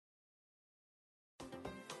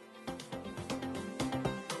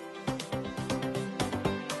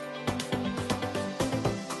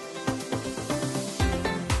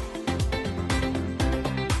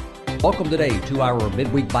Welcome today to our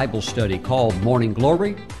midweek Bible study called Morning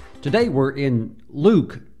Glory. Today we're in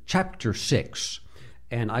Luke chapter 6,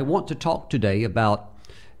 and I want to talk today about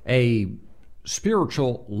a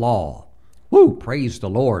spiritual law. Praise the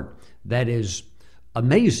Lord. That is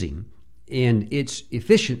amazing in its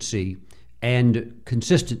efficiency and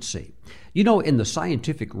consistency. You know, in the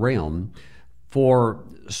scientific realm, for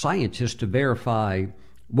scientists to verify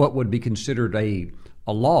what would be considered a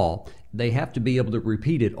law, they have to be able to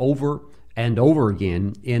repeat it over and over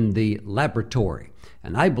again in the laboratory.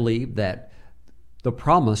 And I believe that the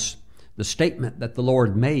promise, the statement that the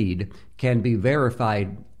Lord made, can be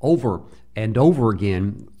verified over and over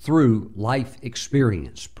again through life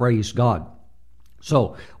experience. Praise God.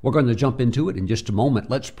 So we're going to jump into it in just a moment.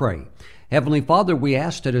 Let's pray. Heavenly Father, we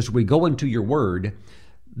ask that as we go into your word,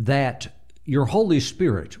 that your Holy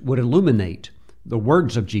Spirit would illuminate the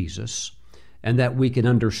words of Jesus, and that we can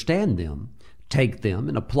understand them, take them,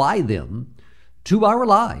 and apply them to our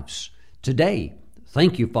lives today.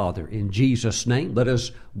 Thank you, Father, in Jesus' name. Let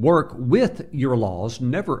us work with your laws,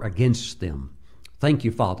 never against them. Thank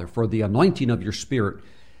you, Father, for the anointing of your Spirit,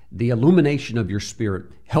 the illumination of your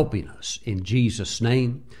Spirit helping us. In Jesus'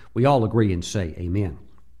 name, we all agree and say amen.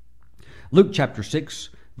 Luke chapter 6,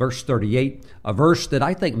 verse 38, a verse that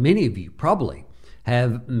I think many of you probably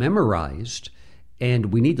have memorized,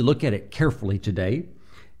 and we need to look at it carefully today.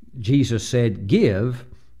 Jesus said, "Give,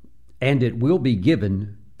 and it will be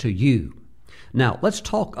given to you." Now, let's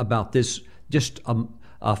talk about this just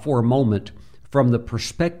for a moment from the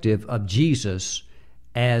perspective of Jesus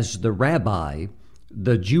as the rabbi,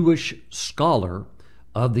 the Jewish scholar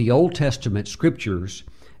of the Old Testament scriptures,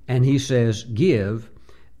 and he says, "Give,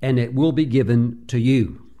 and it will be given to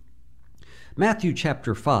you." Matthew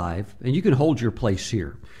chapter 5, and you can hold your place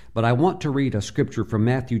here, but I want to read a scripture from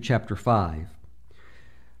Matthew chapter 5,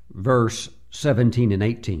 verse 17 and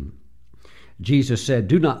 18. Jesus said,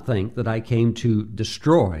 "Do not think that I came to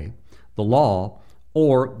destroy the law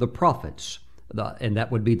or the prophets," and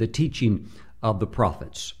that would be the teaching of the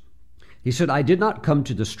prophets. He said, "I did not come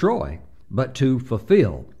to destroy, but to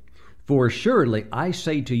fulfill. For surely I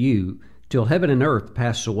say to you, till heaven and earth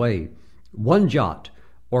pass away, one jot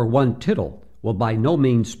or one tittle will by no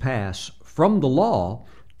means pass from the law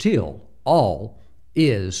till all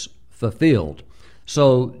is fulfilled."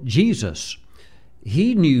 So Jesus,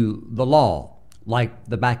 he knew the law like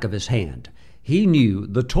the back of his hand. He knew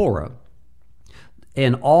the Torah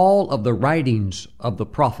and all of the writings of the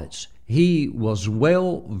prophets. He was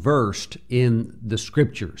well versed in the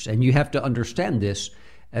scriptures. And you have to understand this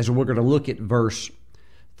as we're going to look at verse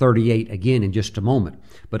 38 again in just a moment.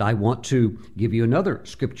 But I want to give you another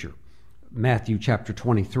scripture, Matthew chapter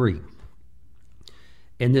 23.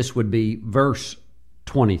 And this would be verse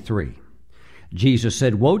 23. Jesus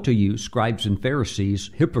said, "Woe to you, scribes and Pharisees,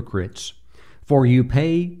 hypocrites, for you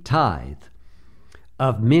pay tithe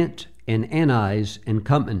of mint and anise and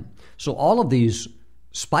cumin." So all of these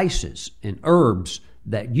spices and herbs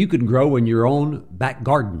that you can grow in your own back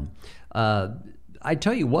garden. I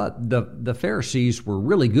tell you what, the Pharisees were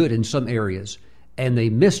really good in some areas, and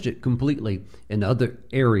they missed it completely in other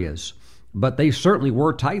areas. But they certainly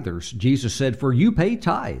were tithers. Jesus said, "For you pay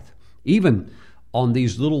tithe, even on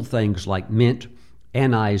these little things like mint,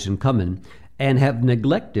 anise, and cumin, and have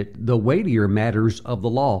neglected the weightier matters of the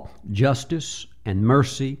law, justice and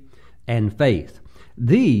mercy and faith.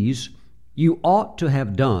 These you ought to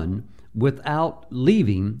have done without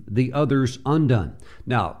leaving the others undone."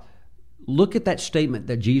 Now, look at that statement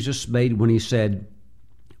that Jesus made when he said,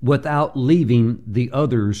 "without leaving the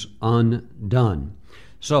others undone."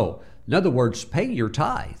 So, in other words, pay your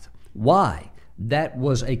tithe. Why? That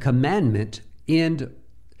was a commandment in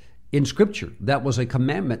Scripture. That was a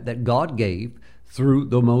commandment that God gave through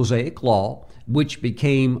the Mosaic Law, which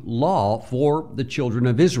became law for the children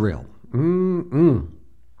of Israel.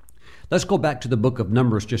 Let's go back to the book of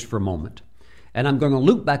Numbers just for a moment. And I'm going to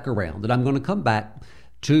loop back around, and I'm going to come back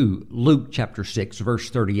to Luke chapter 6, verse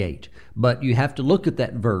 38. But you have to look at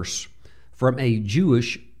that verse from a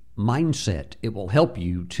Jewish mindset. It will help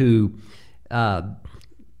you to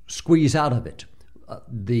squeeze out of it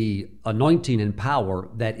the anointing and power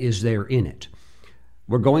that is there in it.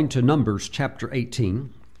 We're going to Numbers chapter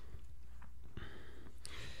 18.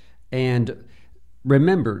 And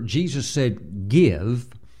remember, Jesus said, "Give,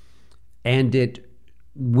 and it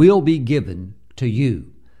will be given to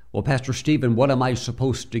you." Well, Pastor Stephen, what am I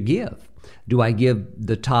supposed to give? Do I give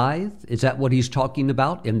the tithe? Is that what he's talking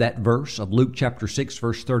about in that verse of Luke chapter 6,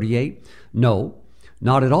 verse 38? No,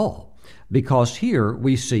 not at all. Because here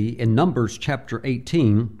we see in Numbers chapter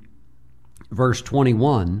 18, verse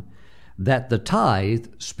 21, that the tithe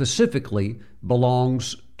specifically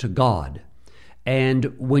belongs to God.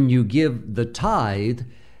 And when you give the tithe,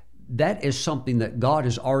 that is something that God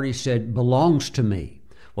has already said belongs to me.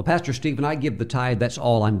 Well, Pastor Stephen, I give the tithe, that's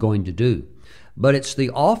all I'm going to do. But it's the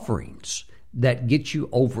offerings that get you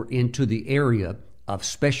over into the area of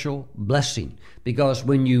special blessing. Because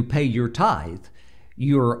when you pay your tithe,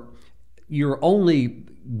 you're only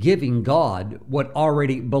giving God what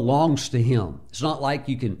already belongs to Him. It's not like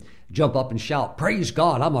you can jump up and shout, "Praise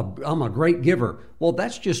God, I'm a great giver." Well,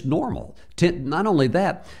 that's just normal. Not only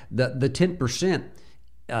that, the 10%,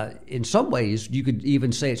 in some ways, you could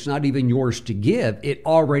even say it's not even yours to give. It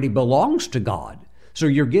already belongs to God. So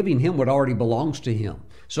you're giving Him what already belongs to Him.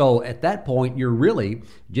 So at that point, you're really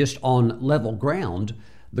just on level ground,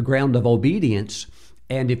 the ground of obedience.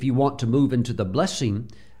 And if you want to move into the blessing,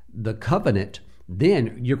 the covenant,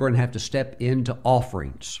 then you're going to have to step into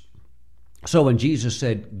offerings. So when Jesus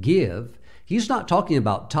said give, He's not talking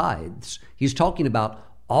about tithes. He's talking about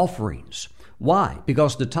offerings. Why?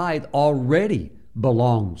 Because the tithe already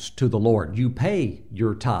belongs to the Lord. You pay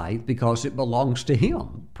your tithe because it belongs to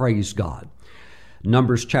Him. Praise God.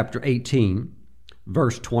 Numbers chapter 18,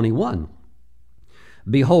 verse 21.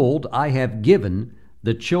 Behold, I have given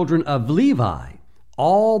the children of Levi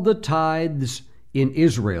all the tithes in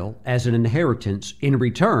Israel as an inheritance in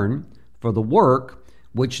return for the work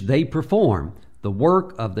which they perform, the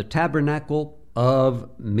work of the tabernacle of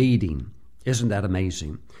meeting. Isn't that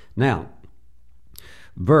amazing? Now,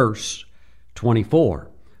 verse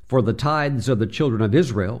 24. For the tithes of the children of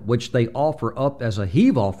Israel, which they offer up as a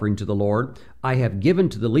heave offering to the Lord, I have given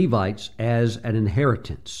to the Levites as an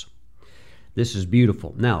inheritance. This is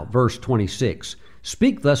beautiful. Now, verse 26.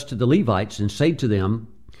 Speak thus to the Levites and say to them,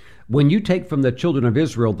 when you take from the children of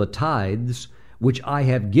Israel the tithes, which I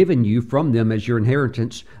have given you from them as your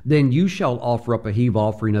inheritance, then you shall offer up a heave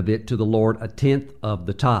offering of it to the Lord, 1/10 of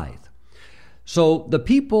the tithe. So the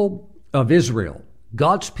people of Israel,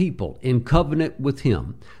 God's people in covenant with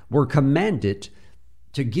Him, were commanded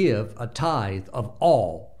to give a tithe of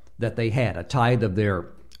all that they had, a tithe of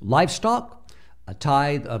their livestock, a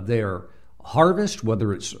tithe of their harvest,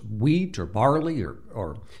 whether it's wheat or barley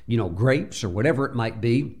or grapes or whatever it might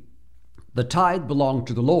be. The tithe belonged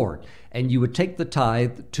to the Lord, and you would take the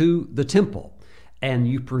tithe to the temple and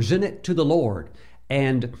you present it to the Lord.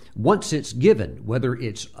 And once it's given, whether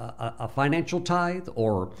it's a financial tithe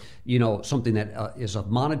or something that is of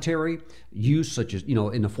monetary use, such as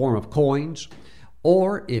in the form of coins,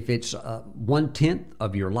 or if it's 1/10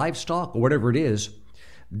 of your livestock or whatever it is,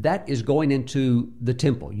 that is going into the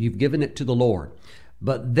temple. You've given it to the Lord.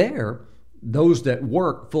 But there, those that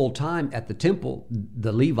work full time at the temple,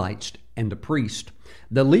 the Levites and the priest,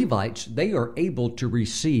 the Levites, they are able to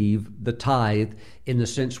receive the tithe in the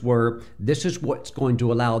sense where this is what's going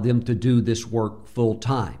to allow them to do this work full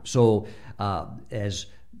time. So as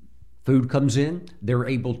food comes in, they're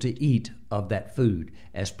able to eat of that food.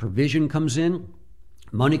 As provision comes in,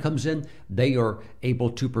 money comes in, they are able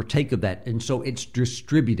to partake of that. And so it's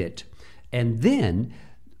distributed. And then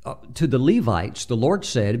to the Levites, the Lord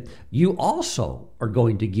said, you also are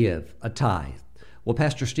going to give a tithe. Well,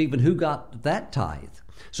 Pastor Stephen, who got that tithe?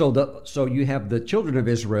 So you have the children of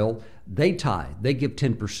Israel, they tithe, they give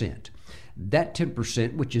 10%. That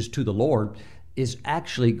 10%, which is to the Lord, is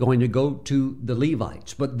actually going to go to the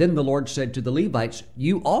Levites. But then the Lord said to the Levites,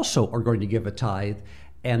 you also are going to give a tithe,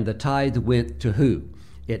 and the tithe went to who?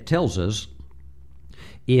 It tells us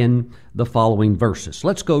in the following verses.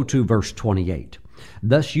 Let's go to verse 28.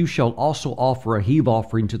 Thus you shall also offer a heave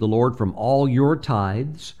offering to the Lord from all your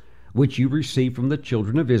tithes, which you receive from the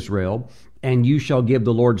children of Israel, and you shall give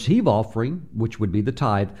the Lord's heave offering, which would be the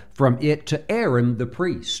tithe, from it to Aaron the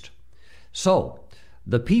priest. So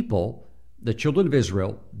the people, the children of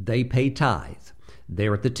Israel, they pay tithe.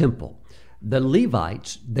 They're at the temple. The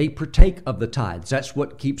Levites, they partake of the tithes. That's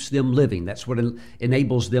what keeps them living. That's what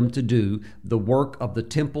enables them to do the work of the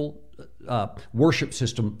temple worship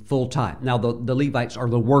system full time. Now, the Levites are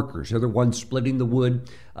the workers. They're the ones splitting the wood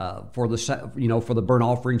for the burnt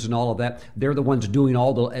offerings and all of that. They're the ones doing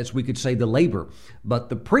all the, as we could say, the labor. But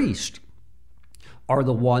the priests are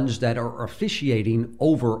the ones that are officiating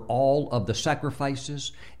over all of the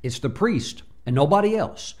sacrifices. It's the priest and nobody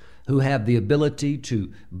else who have the ability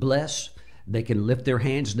to bless. They can lift their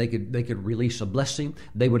hands. They could release a blessing.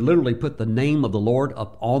 They would literally put the name of the Lord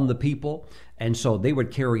up on the people. And so they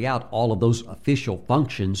would carry out all of those official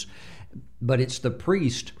functions. But it's the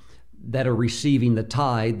priest that are receiving the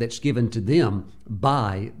tithe that's given to them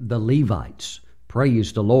by the Levites.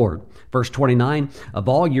 Praise the Lord. Verse 29, of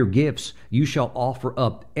all your gifts you shall offer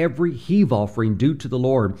up every heave offering due to the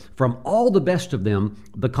Lord, from all the best of them,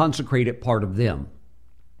 the consecrated part of them.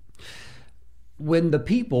 when the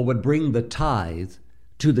people would bring the tithe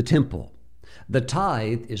to the temple, the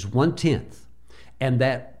tithe is 1/10, and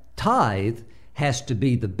that tithe has to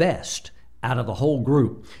be the best out of the whole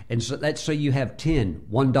group. And so let's say you have 10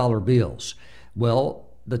 $1 bills. Well,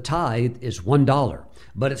 the tithe is $1,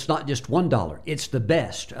 but it's not just $1. It's the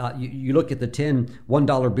best. You look at the 10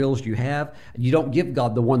 $1 bills you have, you don't give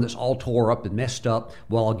God the one that's all tore up and messed up.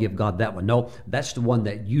 Well, I'll give God that one. No, that's the one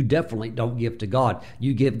that you definitely don't give to God.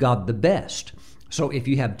 You give God the best. So if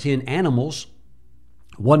you have 10 animals,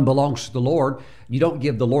 one belongs to the Lord. You don't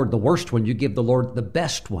give the Lord the worst one. You give the Lord the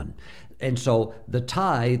best one. And so the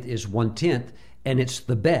tithe is 1/10, and it's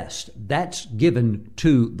the best. That's given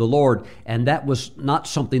to the Lord. And that was not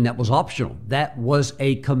something that was optional. That was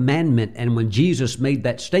a commandment. And when Jesus made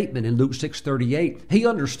that statement in Luke 6:38, he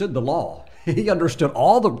understood the law. He understood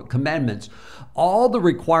all the commandments, all the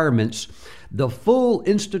requirements, the full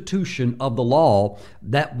institution of the law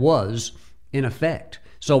that was in effect.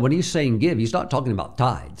 So when he's saying give, he's not talking about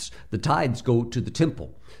tithes. The tithes go to the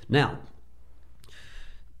temple. Now,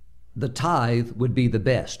 the tithe would be the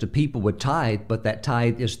best. The people would tithe, but that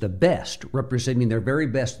tithe is the best, representing their very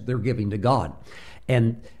best they're giving to God.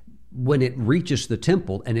 And when it reaches the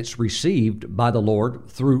temple and it's received by the Lord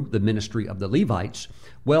through the ministry of the Levites,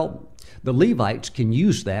 well, the Levites can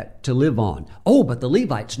use that to live on. Oh, but the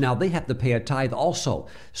Levites, now they have to pay a tithe also.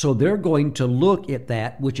 So they're going to look at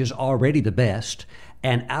that which is already the best,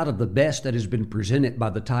 and out of the best that has been presented by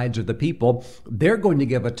the tithes of the people, they're going to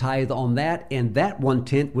give a tithe on that, and that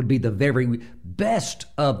 1/10 would be the very best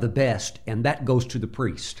of the best, and that goes to the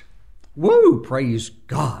priest. Woo! Praise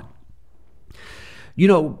God. You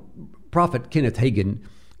know, Prophet Kenneth Hagin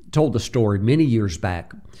told the story many years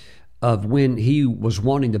back of when he was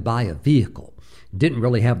wanting to buy a vehicle. Didn't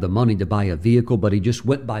really have the money to buy a vehicle, but he just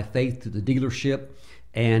went by faith to the dealership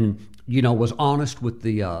and, was honest with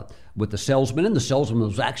the salesman. And the salesman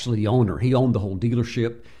was actually the owner. He owned the whole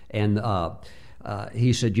dealership. And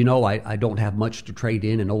he said, I don't have much to trade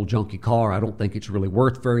in, an old junky car. I don't think it's really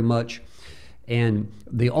worth very much. And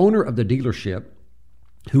the owner of the dealership,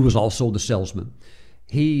 who was also the salesman,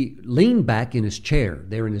 he leaned back in his chair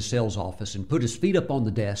there in his sales office and put his feet up on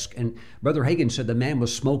the desk. And Brother Hagin said the man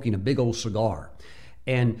was smoking a big old cigar.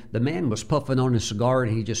 And the man was puffing on his cigar,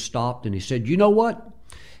 and he just stopped and he said, "You know what?"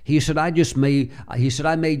 He said, I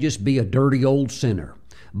may just be a dirty old sinner,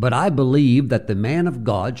 but I believe that the man of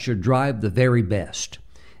God should drive the very best.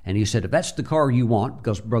 And he said, if that's the car you want,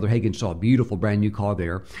 because Brother Hagin saw a beautiful brand new car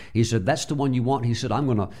there, he said, that's the one you want. He said, I'm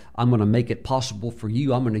gonna make it possible for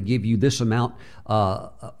you. I'm going to give you this amount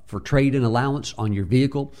for trade-in allowance on your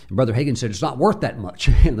vehicle. And Brother Hagin said, it's not worth that much.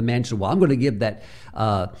 And the man said, well, I'm going to give that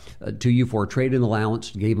to you for a trade-in allowance.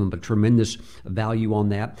 Gave him a tremendous value on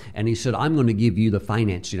that. And he said, I'm going to give you the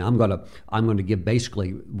financing. I'm going to give basically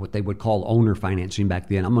what they would call owner financing back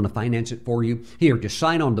then. I'm going to finance it for you. Here, just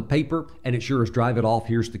sign on the paper, and it's yours. Drive it off.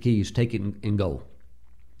 Here's the keys. Take it and go.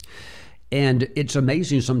 And it's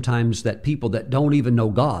amazing sometimes that people that don't even know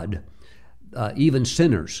God, even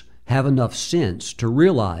sinners, have enough sense to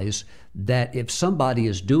realize that if somebody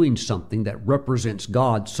is doing something that represents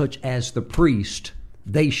God, such as the priest,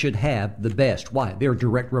 they should have the best. Why? They're a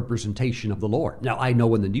direct representation of the Lord. Now, I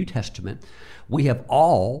know in the New Testament, we have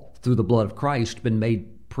all, through the blood of Christ, been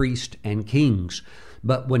made priests and kings.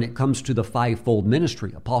 But when it comes to the fivefold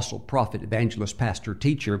ministry, apostle, prophet, evangelist, pastor,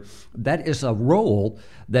 teacher, that is a role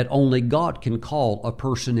that only God can call a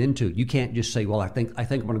person into. You can't just say, well, I think I'm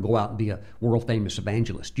going to go out and be a world famous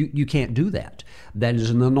evangelist. You can't do that. That is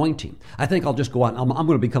an anointing. I think I'll just go out and I'm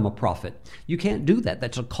going to become a prophet. You can't do that.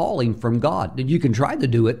 That's a calling from God. And you can try to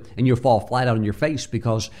do it and you'll fall flat out on your face,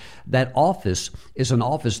 because that office is an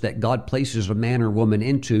office that God places a man or woman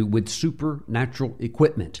into with supernatural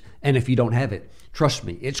equipment. And if you don't have it, trust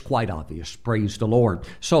me, it's quite obvious. Praise the Lord.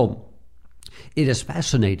 So it is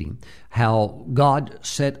fascinating how God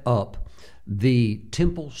set up the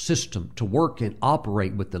temple system to work and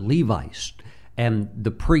operate with the Levites and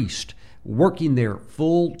the priest working there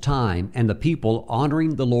full time, and the people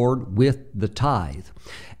honoring the Lord with the tithe.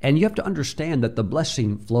 And you have to understand that the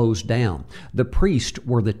blessing flows down. The priests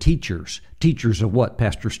were the teachers. Teachers of what,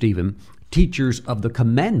 Pastor Stephen? Teachers of the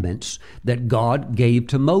commandments that God gave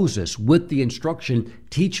to Moses with the instruction,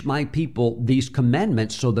 teach my people these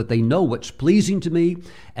commandments so that they know what's pleasing to me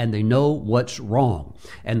and they know what's wrong.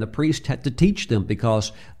 And the priest had to teach them,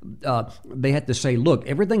 because they had to say, look,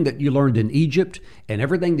 everything that you learned in Egypt and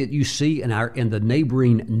everything that you see in the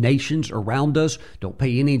neighboring nations around us, don't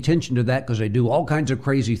pay any attention to that, because they do all kinds of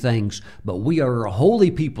crazy things. But we are a holy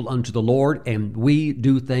people unto the Lord, and we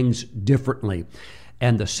do things differently.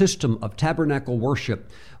 And the system of tabernacle worship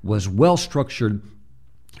was well structured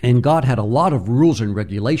And God had a lot of rules and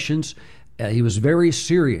regulations. He was very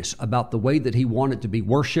serious about the way that he wanted to be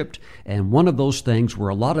worshiped. And one of those things where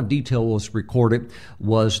a lot of detail was recorded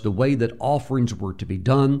was the way that offerings were to be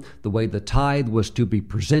done, the way the tithe was to be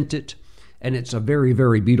presented. And it's a very,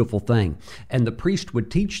 very beautiful thing. And the priest would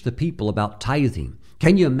teach the people about tithing.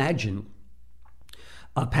 Can you imagine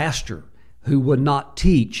a pastor who would not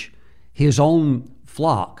teach his own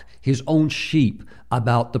flock, his own sheep,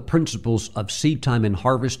 about the principles of seed time and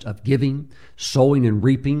harvest, of giving, sowing and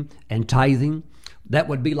reaping, and tithing? That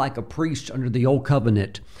would be like a priest under the old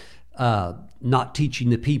covenant not teaching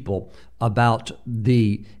the people about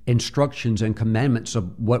the instructions and commandments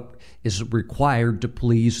of what is required to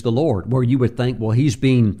please the Lord, where you would think, well, he's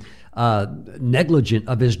being negligent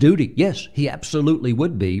of his duty. Yes, he absolutely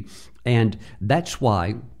would be. And that's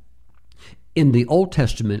why in the Old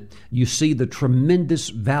Testament, you see the tremendous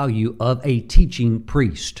value of a teaching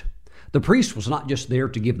priest. The priest was not just there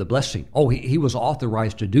to give the blessing. Oh, he was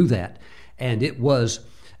authorized to do that. And it was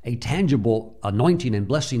a tangible anointing and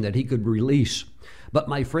blessing that he could release. But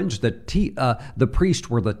my friends, the priests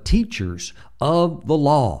were the teachers of the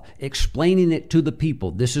law, explaining it to the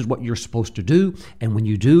people. This is what you're supposed to do. And when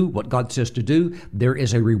you do what God says to do, there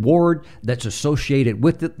is a reward that's associated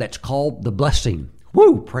with it that's called the blessing.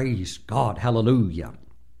 Woo! Praise God. Hallelujah.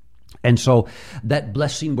 And so that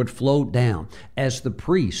blessing would flow down as the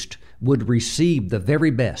priest would receive the very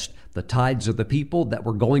best. The tithes of the people that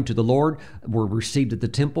were going to the Lord were received at the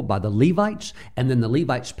temple by the Levites, and then the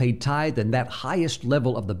Levites paid tithe, and that highest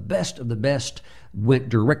level of the best went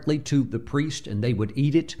directly to the priest, and they would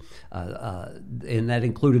eat it. And that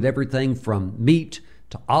included everything from meat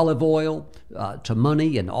to olive oil, to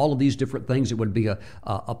money, and all of these different things. It would be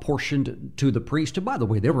apportioned to the priest. And by the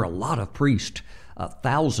way, there were a lot of priests,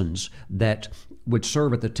 thousands that would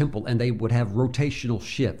serve at the temple, and they would have rotational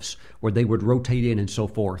shifts where they would rotate in and so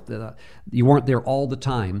forth. You weren't there all the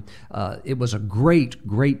time. It was a great,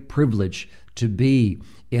 great privilege to be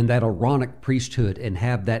in that Aaronic priesthood and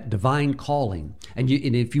have that divine calling. And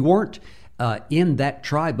if you weren't in that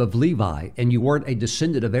tribe of Levi and you weren't a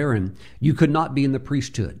descendant of Aaron, you could not be in the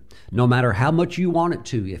priesthood, no matter how much you wanted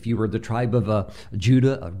to. If you were the tribe of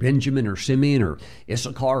Judah, or Benjamin, or Simeon, or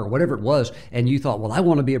Issachar, or whatever it was, and you thought, well, I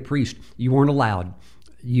want to be a priest, you weren't allowed.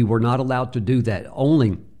 You were not allowed to do that.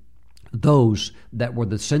 Only those that were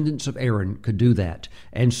the descendants of Aaron could do that.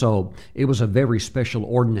 And so it was a very special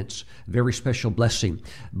ordinance, very special blessing.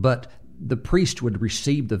 But the priest would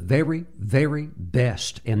receive the very, very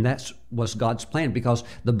best. And that was God's plan, because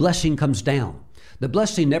the blessing comes down. The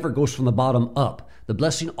blessing never goes from the bottom up. The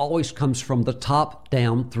blessing always comes from the top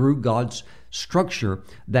down through God's structure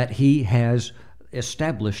that he has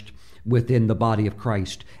established within the body of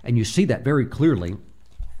Christ. And you see that very clearly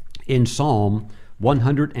in Psalm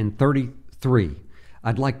 133.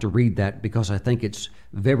 I'd like to read that because I think it's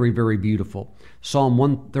very, very beautiful. Psalm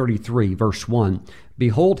 133, verse 1.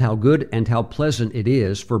 Behold how good and how pleasant it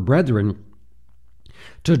is for brethren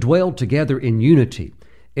to dwell together in unity.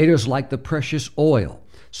 It is like the precious oil.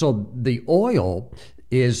 So the oil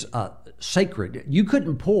is sacred. You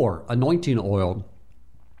couldn't pour anointing oil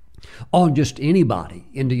on just anybody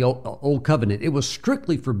in the Old Covenant. It was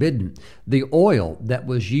strictly forbidden. The oil that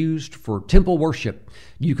was used for temple worship,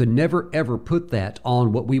 you could never ever put that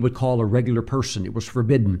on what we would call a regular person. It was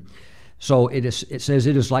forbidden. So it says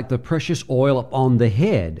it is like the precious oil upon the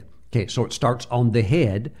head. Okay, so it starts on the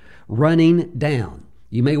head, running down.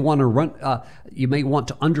 You may want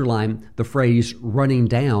to underline the phrase running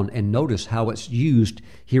down and notice how it's used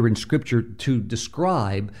here in Scripture to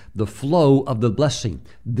describe the flow of the blessing,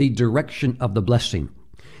 the direction of the blessing.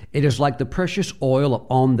 It is like the precious oil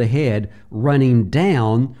upon the head running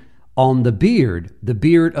down on the beard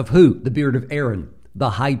of who? The beard of Aaron,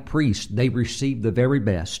 the high priest. They received the very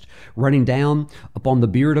best. Running down upon the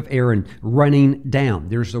beard of Aaron, running down.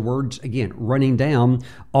 There's the words again, running down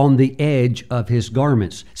on the edge of his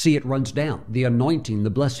garments. See, it runs down. The anointing, the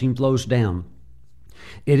blessing flows down.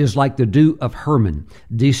 It is like the dew of Hermon,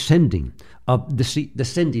 descending,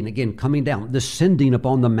 again, coming down, descending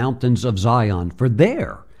upon the mountains of Zion. For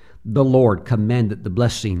there the Lord commanded the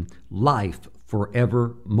blessing, life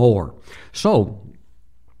forevermore. So,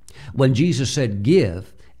 when Jesus said,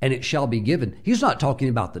 give, and it shall be given, he's not talking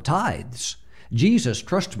about the tithes. Jesus,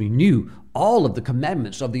 trust me, knew all of the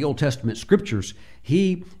commandments of the Old Testament Scriptures.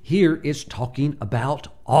 He here is talking about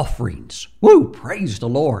offerings. Woo! Praise the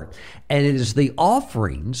Lord. And it is the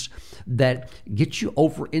offerings that get you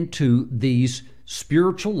over into these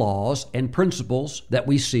spiritual laws and principles that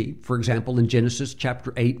we see. For example, in Genesis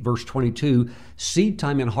chapter 8, verse 22, seed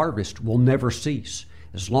time and harvest will never cease.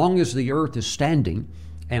 As long as the earth is standing,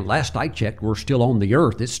 and last I checked, we're still on the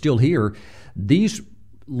earth. It's still here. These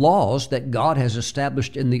laws that God has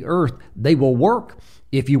established in the earth, they will work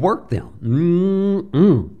if you work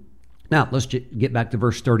them. Now, let's get back to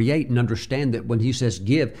verse 38 and understand that when he says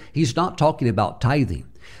give, he's not talking about tithing.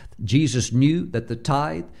 Jesus knew that the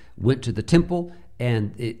tithe went to the temple,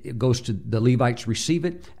 and it goes to the Levites receive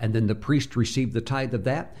it, and then the priest received the tithe of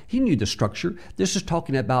that. He knew the structure. This is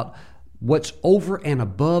talking about what's over and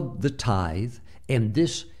above the tithe, and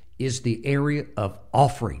this is the area of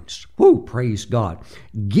offerings. Woo, praise God.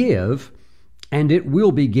 Give, and it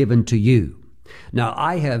will be given to you. Now,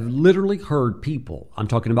 I have literally heard people, I'm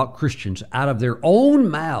talking about Christians, out of their own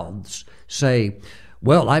mouths say,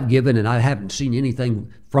 well, I've given and I haven't seen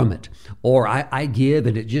anything from it. Or I give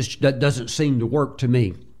and it just doesn't seem to work to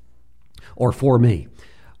me or for me.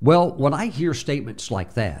 Well, when I hear statements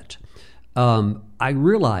like that, I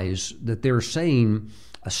realize that they're saying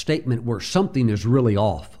a statement where something is really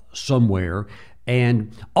off somewhere.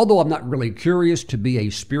 And although I'm not really curious to be a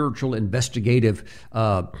spiritual investigative,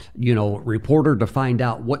 reporter to find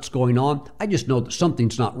out what's going on, I just know that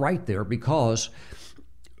something's not right there, because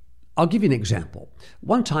I'll give you an example.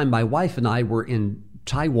 One time my wife and I were in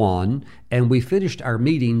Taiwan, and we finished our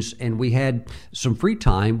meetings, and we had some free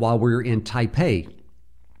time while we were in Taipei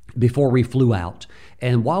before we flew out.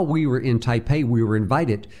 And while we were in Taipei, we were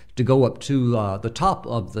invited to go up to the top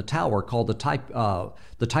of the tower called the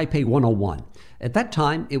Taipei 101. At that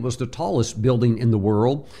time, it was the tallest building in the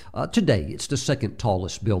world. Today, it's the second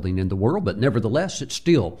tallest building in the world, but nevertheless, it's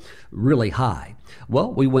still really high.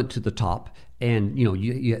 Well, we went to the top, and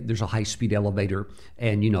there's a high-speed elevator,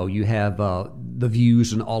 and you have the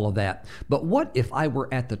views and all of that. But what if I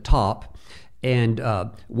were at the top and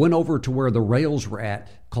went over to where the rails were at,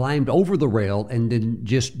 climbed over the rail, and then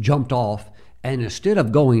just jumped off, and instead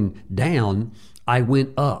of going down, I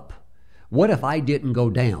went up? What if I didn't go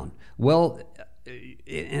down? Well,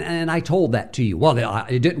 and I told that to you. Well,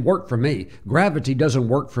 it didn't work for me. Gravity doesn't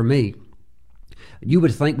work for me. You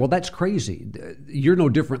would think, well, that's crazy. You're no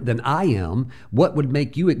different than I am. What would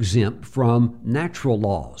make you exempt from natural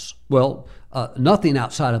laws? Well, nothing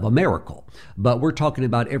outside of a miracle. But we're talking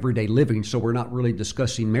about everyday living, so we're not really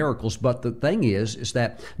discussing miracles. But the thing is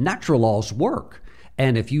that natural laws work.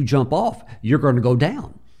 And if you jump off, you're going to go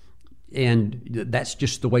down. And that's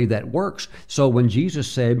just the way that works. So when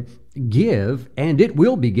Jesus said, give, and it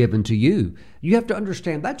will be given to you, you have to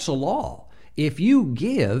understand that's a law. If you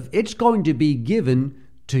give, it's going to be given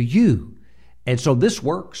to you. And so this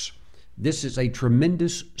works. This is a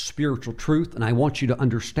tremendous spiritual truth, and I want you to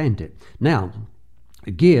understand it. Now,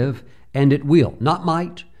 give, and it will. Not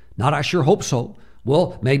might, not I sure hope so.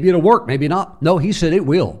 Well, maybe it'll work, maybe not. No, he said it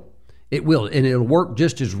will. It will, and it'll work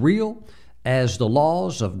just as real as the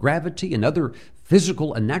laws of gravity and other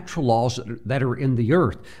physical and natural laws that are in the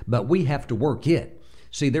earth. But we have to work it.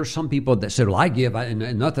 See, there's some people that said, well, I give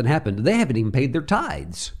and nothing happened. They haven't even paid their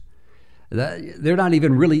tithes. They're not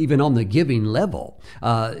even really on the giving level.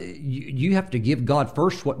 You have to give God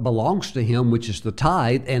first what belongs to him, which is the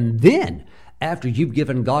tithe. And then after you've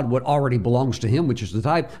given God what already belongs to him, which is the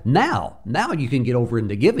tithe, now you can get over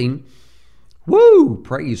into giving. Woo!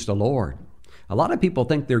 Praise the Lord. A lot of people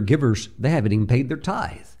think they're givers. They haven't even paid their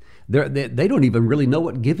tithe. They don't even really know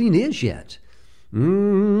what giving is yet.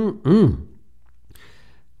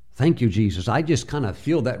 Thank you, Jesus. I just kind of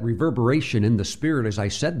feel that reverberation in the spirit as I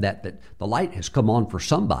said that the light has come on for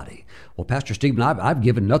somebody. Well, Pastor Stephen, I've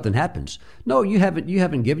given, nothing happens. No, you haven't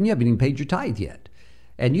given, you haven't even paid your tithe yet.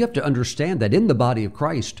 And you have to understand that in the body of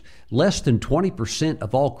Christ, less than 20%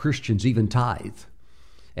 of all Christians even tithe.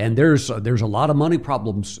 And there's a lot of money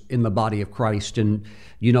problems in the body of Christ. And,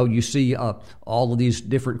 you see all of these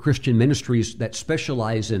different Christian ministries that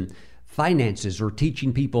specialize in finances or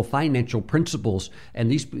teaching people financial principles.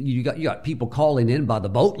 And you got people calling in by the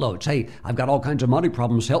boatloads. Hey, I've got all kinds of money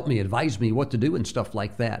problems. Help me, advise me what to do and stuff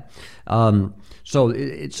like that. So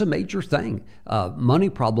it's a major thing. Money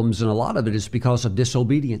problems, and a lot of it is because of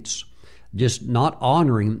disobedience, just not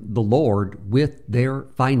honoring the Lord with their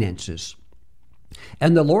finances.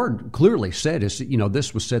 And the Lord clearly said,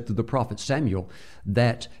 this was said through the prophet Samuel,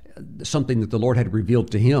 that something that the Lord had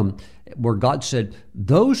revealed to him, where God said,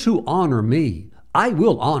 those who honor me, I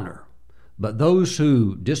will honor, but those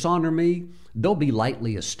who dishonor me, they'll be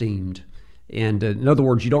lightly esteemed. And in other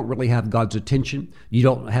words, you don't really have God's attention. You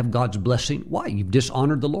don't have God's blessing. Why? You've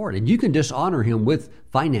dishonored the Lord. And you can dishonor him with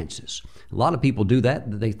finances. A lot of people do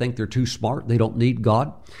that. They think they're too smart. They don't need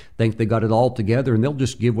God. Think they got it all together, and they'll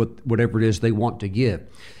just give whatever it is they want to give.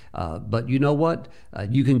 But you know what?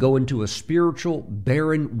 You can go into a spiritual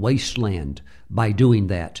barren wasteland by doing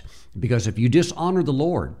that. Because if you dishonor the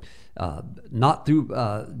Lord, not through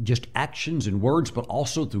just actions and words, but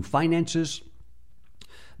also through finances.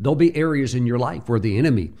 There'll be areas in your life where the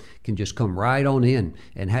enemy can just come right on in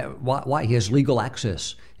and why he has legal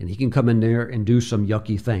access, and he can come in there and do some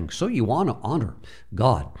yucky things. So you want to honor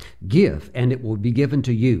God. Give, and it will be given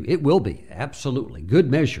to you. It will be, absolutely. Good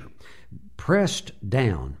measure, pressed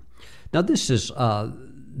down. Now this is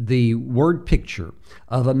the word picture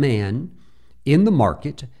of a man in the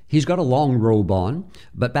market. He's got a long robe on,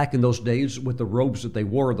 but back in those days with the robes that they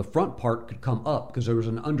wore, the front part could come up because there was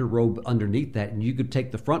an underrobe underneath that, and you could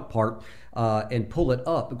take the front part and pull it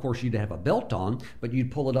up. Of course, you'd have a belt on, but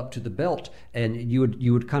you'd pull it up to the belt, and you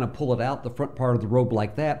would kind of pull it out, the front part of the robe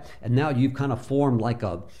like that, and now you've kind of formed like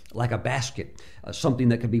a basket, something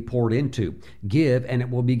that can be poured into. Give, and it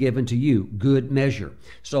will be given to you. Good measure.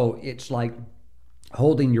 So it's like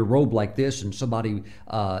holding your robe like this, and somebody,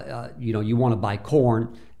 you want to buy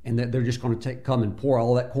corn, and they're just going to come and pour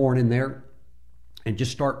all that corn in there and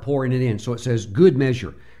just start pouring it in. So it says good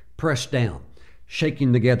measure, pressed down,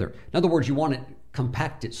 shaking together. In other words, you want it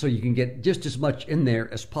compacted so you can get just as much in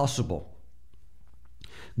there as possible.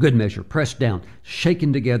 Good measure, pressed down,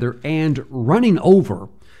 shaken together, and running over.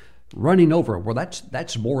 Well,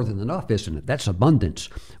 that's more than enough, isn't it? That's abundance.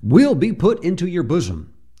 Will be put into your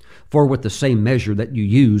bosom. For with the same measure that you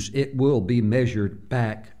use, it will be measured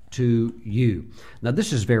back to you. Now,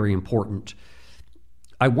 this is very important.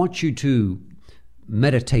 I want you to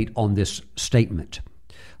meditate on this statement.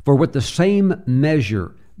 For with the same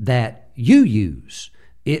measure that you use,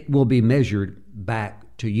 it will be measured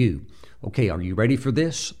back to you. Okay, are you ready for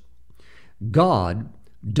this? God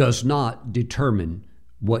does not determine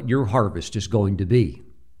what your harvest is going to be.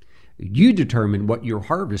 You determine what your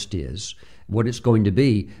harvest is, what it's going to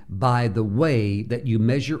be, by the way that you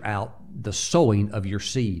measure out the sowing of your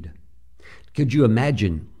seed. Could you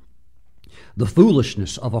imagine the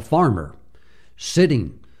foolishness of a farmer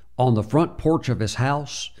sitting on the front porch of his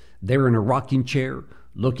house, there in a rocking chair,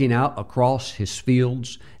 looking out across his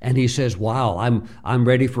fields, and he says, wow, I'm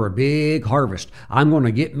ready for a big harvest. I'm going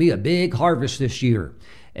to get me a big harvest this year.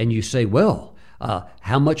 And you say, well,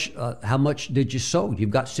 how much did you sow? You've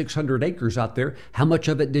got 600 acres out there. How much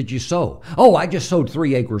of it did you sow? Oh, I just sowed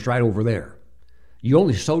 3 acres right over there. You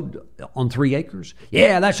only sowed on 3 acres?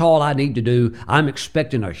 Yeah, that's all I need to do. I'm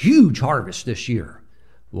expecting a huge harvest this year.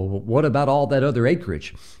 Well, what about all that other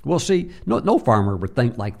acreage? Well, see, no farmer would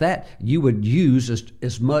think like that. You would use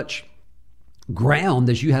as much ground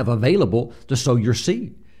as you have available to sow your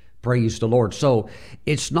seed. Praise the Lord. So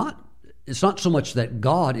it's not so much that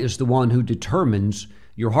God is the one who determines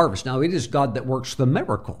your harvest. Now, it is God that works the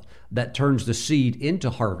miracle that turns the seed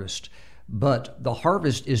into harvest. But the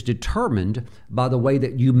harvest is determined by the way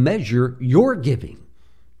that you measure your giving.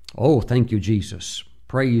 Oh, thank you, Jesus.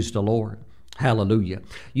 Praise the Lord. Hallelujah.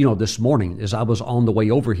 You know, this morning, as I was on the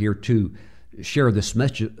way over here to share this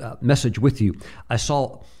message with you, I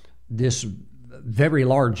saw this very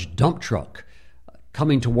large dump truck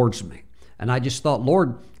coming towards me. And I just thought,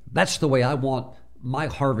 Lord, that's the way I want my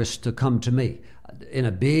harvest to come to me, in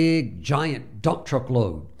a big, giant dump truck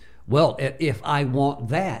load. Well, if I want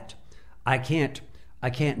that, I can't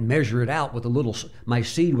measure it out with my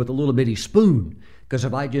seed with a little bitty spoon, because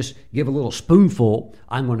if I just give a little spoonful,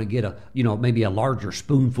 I'm going to get maybe a larger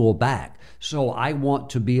spoonful back. So I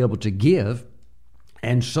want to be able to give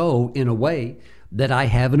and sow in a way that I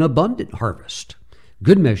have an abundant harvest.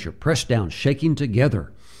 Good measure, pressed down, shaking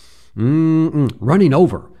together, running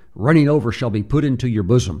over shall be put into your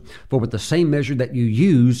bosom. For with the same measure that you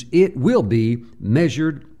use, it will be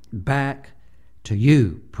measured back to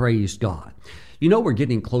you. Praise God. You know, we're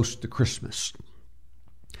getting close to Christmas.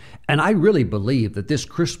 And I really believe that this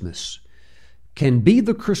Christmas can be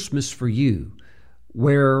the Christmas for you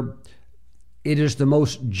where it is the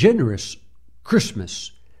most generous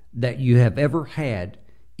Christmas that you have ever had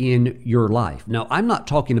in your life. Now, I'm not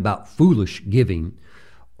talking about foolish giving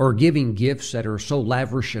or giving gifts that are so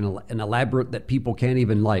lavish and elaborate that people can't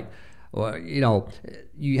even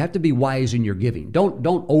you have to be wise in your giving. Don't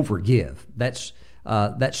overgive. That's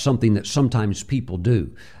something that sometimes people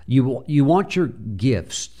do. You want your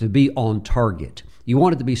gifts to be on target. You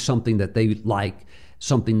want it to be something that they like,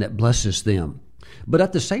 something that blesses them. But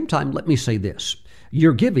at the same time, let me say this.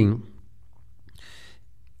 Your giving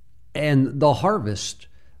and the harvest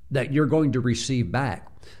that you're going to receive back,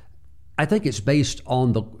 I think it's based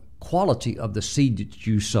on the quality of the seed that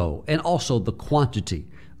you sow and also the quantity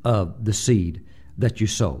of the seed that you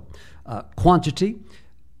sow. Quantity,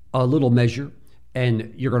 a little measure,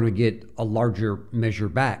 and you're going to get a larger measure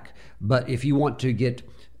back. But if you want to get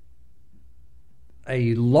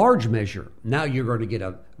a large measure, now you're going to get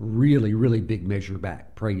a really, really big measure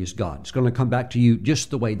back. Praise God. It's going to come back to you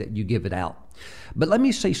just the way that you give it out. But let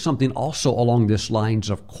me say something also along this lines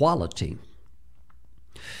of quality.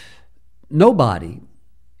 Nobody,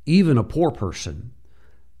 even a poor person,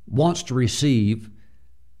 wants to receive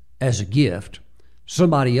as a gift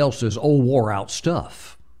somebody else's old wore out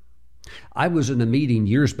stuff. I was in a meeting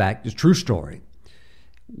years back, it's a true story,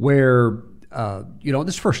 where, this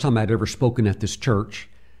is the first time I'd ever spoken at this church.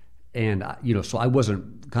 And, so I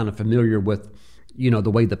wasn't kind of familiar with,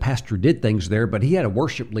 the way the pastor did things there, but he had a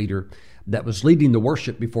worship leader that was leading the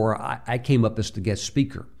worship before I came up as the guest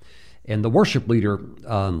speaker. And the worship leader,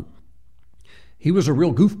 he was a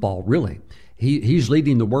real goofball, really. He's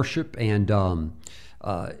leading the worship and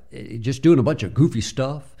just doing a bunch of goofy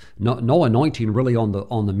stuff. No anointing really on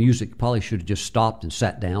the music. Probably should have just stopped and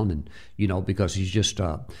sat down and because he's just.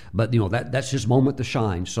 But that's his moment to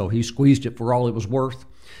shine. So he squeezed it for all it was worth,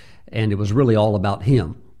 and it was really all about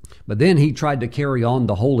him. But then he tried to carry on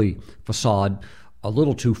the holy facade a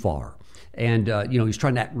little too far. And, he's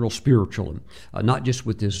trying to act real spiritual, and, not just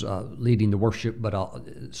with his leading the worship, but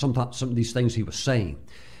sometimes some of these things he was saying.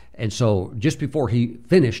 And so just before he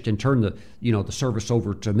finished and turned the service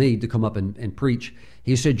over to me to come up and preach,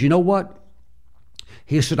 he said, "You know what?"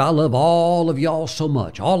 He said, "I love all of y'all so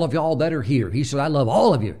much, all of y'all that are here." He said, "I love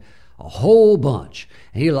all of you, a whole bunch."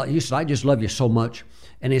 And he said, "I just love you so much."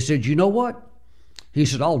 And he said, "You know what?" He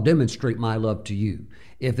said, "I'll demonstrate my love to you.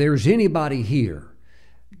 If there's anybody here,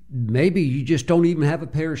 maybe you just don't even have a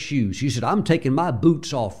pair of shoes." He said, "I'm taking my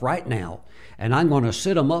boots off right now, and I'm going to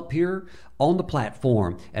sit them up here on the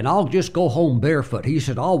platform, and I'll just go home barefoot." He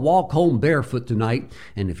said, "I'll walk home barefoot tonight,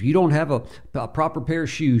 and if you don't have a proper pair of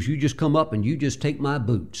shoes, you just come up and you just take my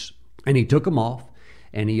boots." And he took them off,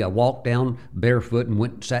 and he walked down barefoot and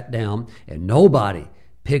went and sat down, and nobody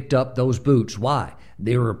picked up those boots. Why?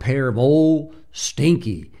 They were a pair of old,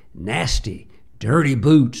 stinky, nasty, dirty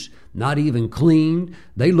boots, not even cleaned.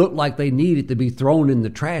 They looked like they needed to be thrown in the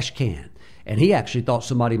trash can. And he actually thought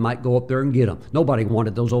somebody might go up there and get them. Nobody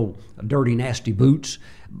wanted those old dirty, nasty boots.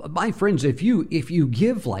 My friends, if you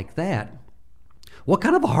give like that, what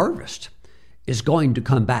kind of a harvest is going to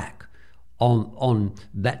come back on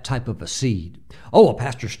that type of a seed? "Oh, well,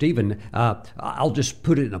 Pastor Stephen, I'll just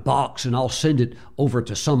put it in a box and I'll send it over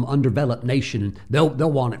to some undeveloped nation and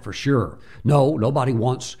they'll want it for sure." No, nobody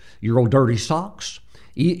wants your old dirty socks.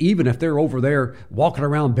 Even if they're over there walking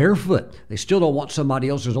around barefoot, they still don't want somebody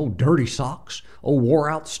else's old dirty socks, old wore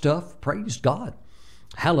out stuff. Praise God.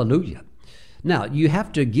 Hallelujah. Now, you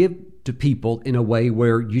have to give to people in a way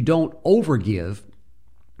where you don't overgive,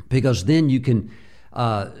 because then you can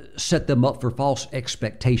set them up for false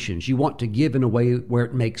expectations. You want to give in a way where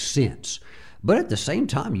it makes sense. But at the same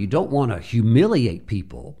time, you don't want to humiliate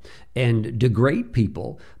people and degrade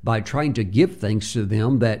people by trying to give things to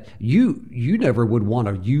them that you never would want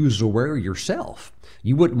to use or wear yourself.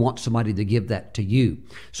 You wouldn't want somebody to give that to you.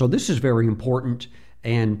 So this is very important.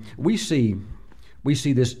 And we see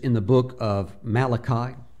this in the book of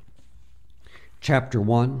Malachi, chapter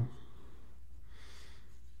 1.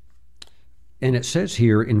 And it says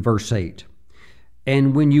here in verse 8,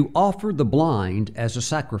 "And when you offer the blind as a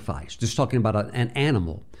sacrifice," just talking about an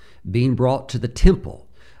animal being brought to the temple,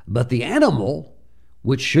 but the animal,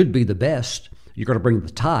 which should be the best, you're going to bring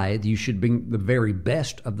the tithe, you should bring the very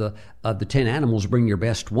best of the 10 animals, bring your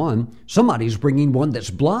best one. Somebody's bringing one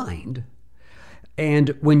that's blind.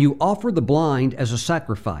 "And when you offer the blind as a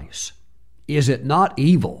sacrifice, is it not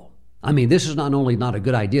evil?" I mean, this is not only not a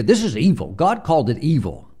good idea, this is evil. God called it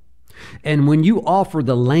evil. "And when you offer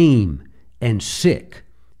the lame and sick,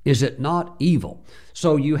 is it not evil?"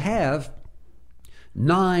 So you have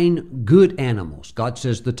 9 good animals. God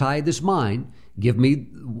says, "The tithe is mine. Give me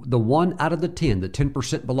the 1 out of the 10. The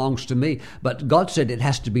 10% belongs to me." But God said it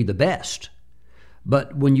has to be the best.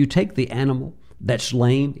 But when you take the animal that's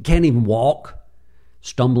lame, can't even walk,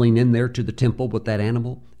 stumbling in there to the temple with that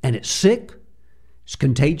animal, and it's sick, it's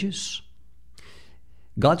contagious,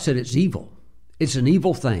 God said it's evil. It's an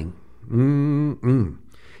evil thing.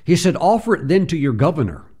 He said, "Offer it then to your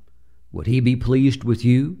governor. Would he be pleased with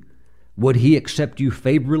you? Would he accept you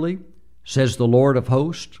favorably, says the Lord of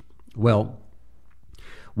hosts?" Well,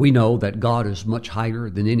 we know that God is much higher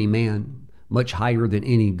than any man, much higher than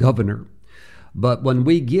any governor. But when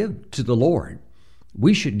we give to the Lord,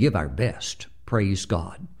 we should give our best. Praise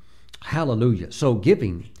God. Hallelujah. So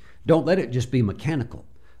giving, don't let it just be mechanical.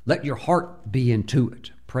 Let your heart be into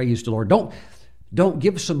it. Praise the Lord. Don't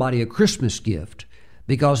give somebody a Christmas gift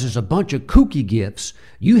because there's a bunch of kooky gifts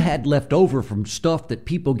you had left over from stuff that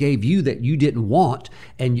people gave you that you didn't want,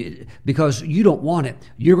 and because you don't want it,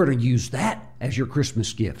 you're going to use that as your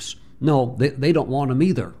Christmas gifts. No, they don't want them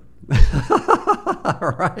either.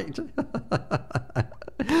 Right?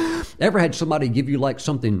 Ever had somebody give you like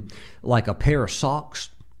something like a pair of socks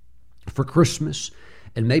for Christmas,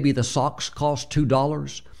 and maybe the socks cost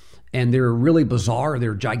 $2, and they're really bizarre,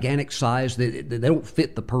 they're gigantic size, they don't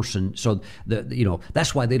fit the person, so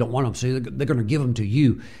that's why they don't want them. So they're going to give them to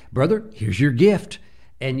you, brother. Here's your gift.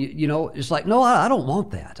 And it's like, no, I don't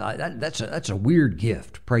want that. That's a weird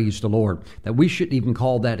gift. Praise the Lord. That we shouldn't even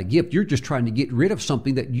call that a gift. You're just trying to get rid of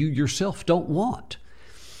something that you yourself don't want.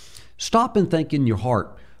 Stop and think in your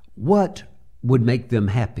heart, what would make them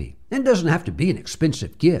happy? And it doesn't have to be an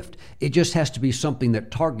expensive gift. It just has to be something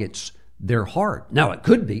that targets their heart. Now, it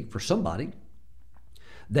could be for somebody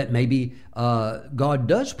that maybe God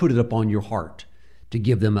does put it upon your heart to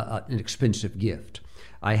give them an expensive gift.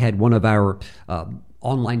 I had one of our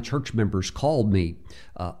online church members called me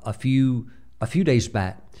a few days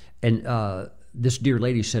back, and this dear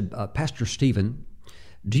lady said, Pastor Stephen,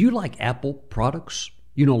 do you like Apple products?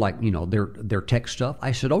 Their tech stuff.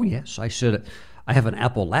 I said, oh yes. I said, I have an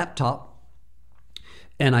Apple laptop,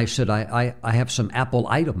 and I said, I have some Apple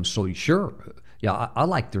items. So sure, yeah, I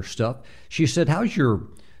like their stuff. She said, how was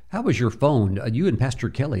your phone? You and Pastor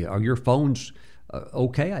Kelly, are your phones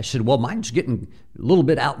okay? I said, well, mine's getting a little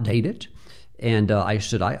bit outdated. And I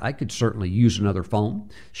said, I could certainly use another phone.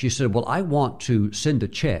 She said, well, I want to send a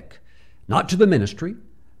check, not to the ministry,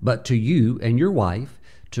 but to you and your wife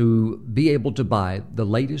to be able to buy the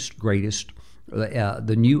latest, greatest,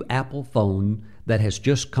 the new Apple phone that has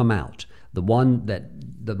just come out. The one that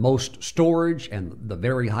the most storage and the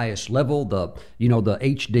very highest level, the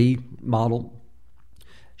HD model.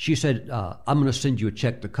 She said, I'm going to send you a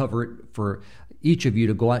check to cover it for each of you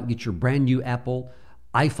to go out and get your brand new Apple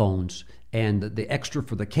iPhones and the extra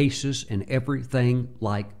for the cases and everything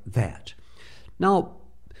like that. Now,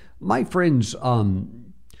 my friends,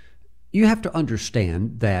 you have to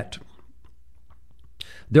understand that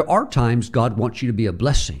there are times God wants you to be a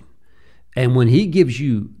blessing. And when He gives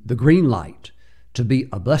you the green light to be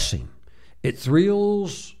a blessing, it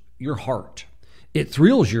thrills your heart. It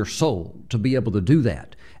thrills your soul to be able to do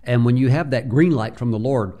that. And when you have that green light from the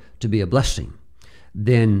Lord to be a blessing,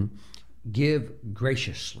 then give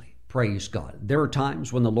graciously. Praise God. There are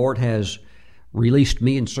times when the Lord has released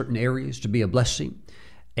me in certain areas to be a blessing.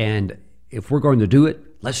 And if we're going to do it,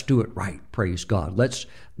 let's do it right. Praise God.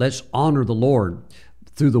 Let's honor the Lord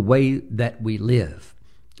through the way that we live.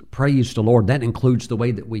 Praise the Lord. That includes the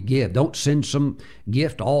way that we give. Don't send some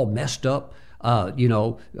gift all messed up. I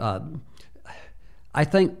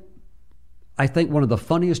think one of the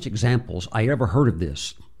funniest examples I ever heard of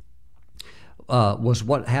this was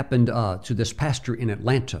what happened to this pastor in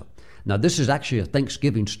Atlanta. Now, this is actually a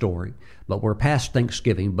Thanksgiving story, but we're past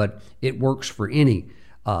Thanksgiving, but it works for any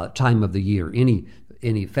time of the year,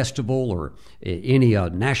 any festival or any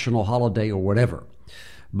national holiday or whatever.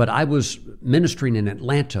 But I was ministering in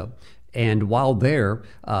Atlanta, and while there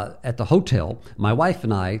at the hotel, my wife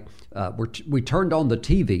and I, we turned on the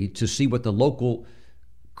TV to see what the local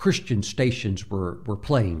Christian stations were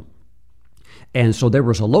playing. And so there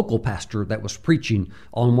was a local pastor that was preaching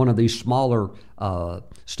on one of these smaller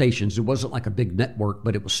stations. It wasn't like a big network,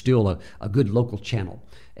 but it was still a good local channel.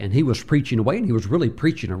 And he was preaching away, and he was really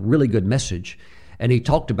preaching a really good message. And he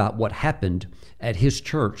talked about what happened at his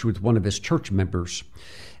church with one of his church members.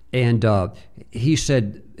 And he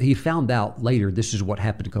said he found out later this is what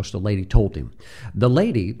happened because the lady told him. The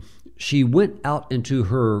lady, she went out into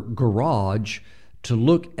her garage to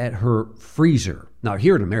look at her freezer. Now,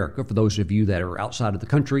 here in America, for those of you that are outside of the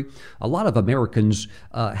country, a lot of Americans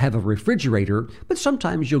have a refrigerator, but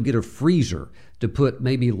sometimes you'll get a freezer to put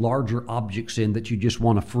maybe larger objects in that you just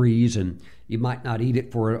want to freeze, and you might not eat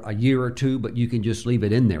it for a year or two, but you can just leave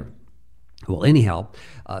it in there. Well, anyhow,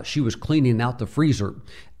 she was cleaning out the freezer,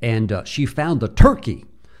 and she found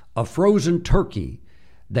a frozen turkey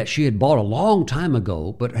that she had bought a long time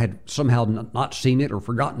ago, but had somehow not seen it or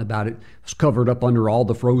forgotten about it. It was covered up under all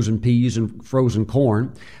the frozen peas and frozen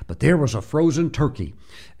corn. But there was a frozen turkey,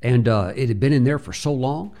 and it had been in there for so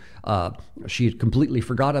long, she had completely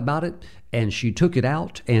forgot about it, and she took it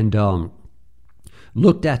out and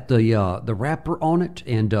looked at the wrapper on it,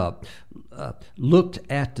 and looked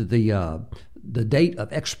at the date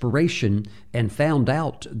of expiration, and found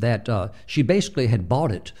out that she basically had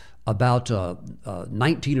bought it about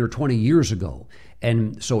 19 or 20 years ago.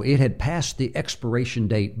 And so it had passed the expiration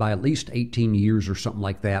date by at least 18 years or something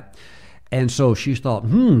like that. And so she thought,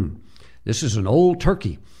 this is an old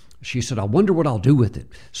turkey. She said, I wonder what I'll do with it.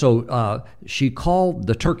 So she called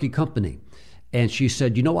the turkey company, and she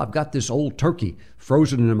said, I've got this old turkey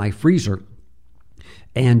frozen in my freezer,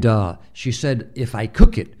 And she said, if I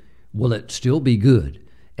cook it, will it still be good?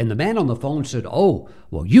 And the man on the phone said, oh,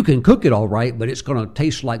 well, you can cook it all right, but it's going to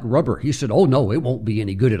taste like rubber. He said, oh, no, it won't be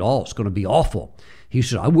any good at all. It's going to be awful. He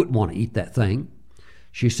said, I wouldn't want to eat that thing.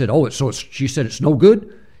 She said, she said, it's no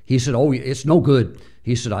good? He said, oh, it's no good.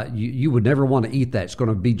 He said, you would never want to eat that. It's going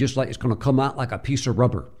to be just like, it's going to come out like a piece of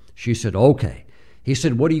rubber. She said, okay. He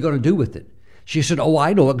said, what are you going to do with it? She said, oh,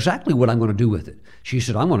 I know exactly what I'm going to do with it. She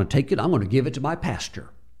said, I'm going to take it, I'm going to give it to my pastor.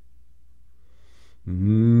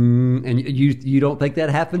 And you don't think that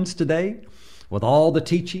happens today? With all the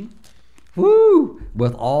teaching? Woo!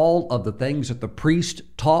 With all of the things that the priest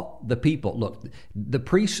taught the people. Look, the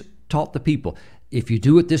priest taught the people, if you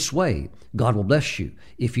do it this way, God will bless you.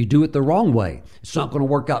 If you do it the wrong way, it's not going to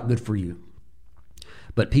work out good for you.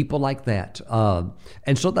 But people like that.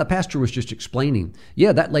 And so the pastor was just explaining,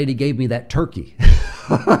 yeah, that lady gave me that turkey.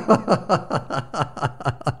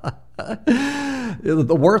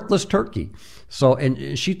 The worthless turkey. So,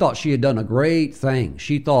 and she thought she had done a great thing.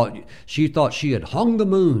 She thought she had hung the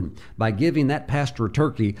moon by giving that pastor a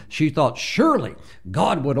turkey. She thought surely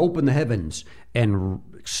God would open the heavens and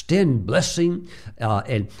extend blessing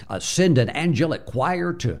and send an angelic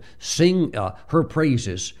choir to sing her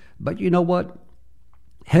praises. But you know what?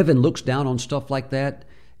 Heaven looks down on stuff like that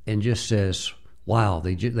and just says, wow,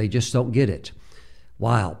 they just don't get it.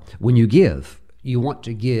 Wow. When you give, you want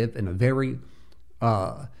to give in a very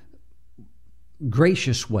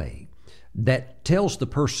gracious way that tells the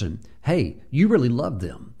person, hey, you really love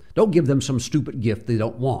them. Don't give them some stupid gift they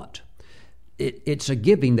don't want. It's a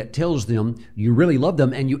giving that tells them you really love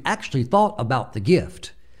them and you actually thought about the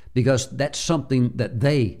gift because that's something that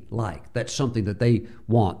they like. That's something that they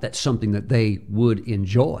want. That's something that they would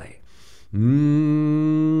enjoy.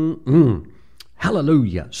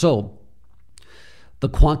 Hallelujah. So the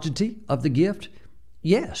quantity of the gift,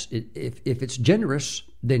 yes, if it's generous,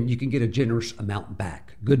 then you can get a generous amount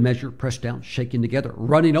back. Good measure, pressed down, shaken together,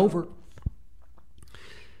 running over.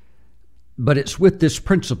 But it's with this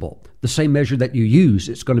principle, the same measure that you use,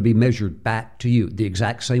 it's going to be measured back to you the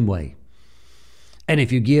exact same way. And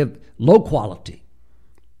if you give low quality,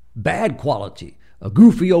 bad quality, a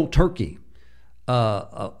goofy old turkey,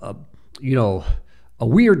 a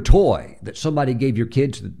weird toy that somebody gave your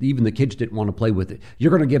kids, that even the kids didn't want to play with it,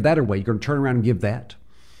 you're going to give that away. You're going to turn around and give that.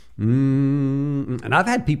 And I've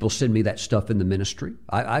had people send me that stuff in the ministry.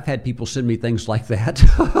 I've had people send me things like that.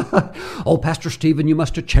 Oh, Pastor Stephen, you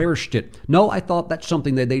must have cherished it. No, I thought that's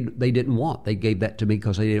something that they didn't want. They gave that to me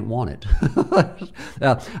because they didn't want it.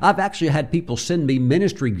 I've actually had people send me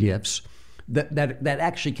ministry gifts that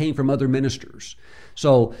actually came from other ministers.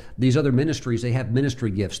 So these other ministries, they have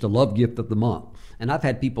ministry gifts, the love gift of the month. And I've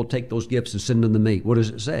had people take those gifts and send them to me. What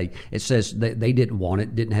does it say? It says they didn't want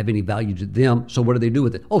it, didn't have any value to them. So what do they do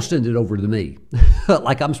with it? Oh, send it over to me.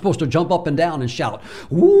 Like I'm supposed to jump up and down and shout,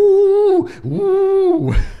 woo,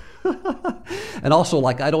 woo. And also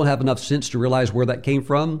like I don't have enough sense to realize where that came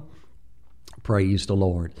from. Praise the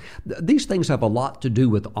Lord. These things have a lot to do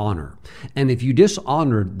with honor. And if you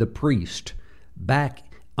dishonored the priest back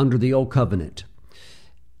under the old covenant,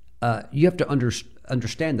 you have to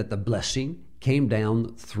understand that the blessing came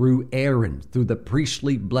down through Aaron, through the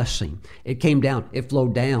priestly blessing. It came down, it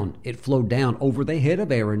flowed down over the head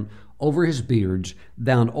of Aaron, over his beards,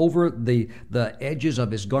 down over the edges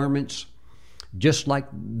of his garments, just like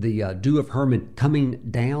the dew of Hermon coming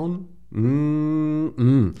down.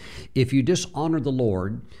 If you dishonor the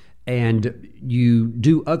Lord and you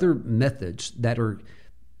do other methods that are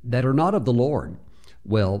not of the Lord,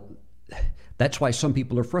 well, that's why some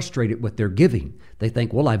people are frustrated with their giving. They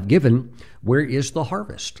think, well, I've given. Where is the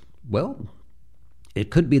harvest? Well,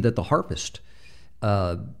 it could be that the harvest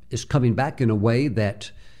is coming back in a way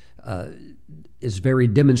that is very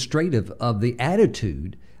demonstrative of the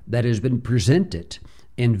attitude that has been presented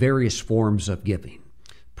in various forms of giving.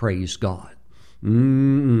 Praise God.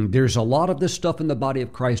 There's a lot of this stuff in the body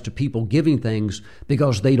of Christ of people giving things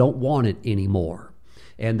because they don't want it anymore.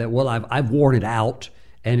 And that, well, I've worn it out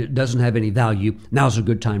and it doesn't have any value. Now's a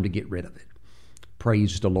good time to get rid of it.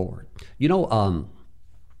 Praise the Lord. You know,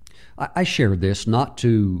 I share this not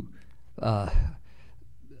to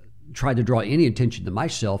try to draw any attention to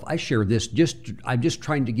myself. I share this I'm just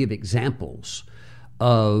trying to give examples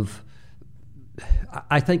of,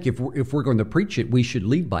 I think if we're going to preach it, we should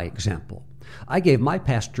lead by example. I gave my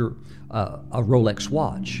pastor a Rolex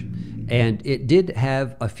watch, and it did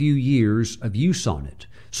have a few years of use on it.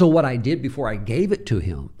 So what I did before I gave it to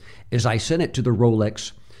him is I sent it to the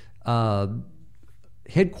Rolex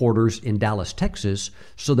headquarters in Dallas, Texas,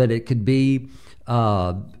 so that it could be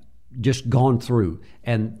just gone through.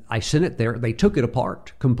 And I sent it there. They took it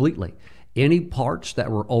apart completely. Any parts that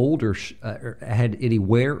were old or had any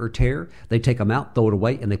wear or tear, they take them out, throw it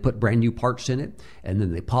away, and they put brand new parts in it, and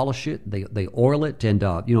then they polish it, they oil it, and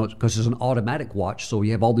because it's an automatic watch, so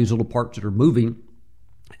you have all these little parts that are moving.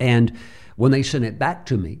 And when they sent it back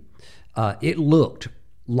to me, it looked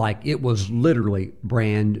like it was literally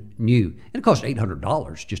brand new. And it cost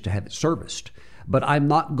 $800 just to have it serviced. But I'm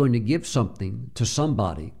not going to give something to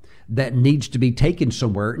somebody that needs to be taken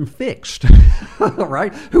somewhere and fixed,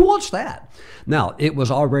 right? Who wants that? Now, it was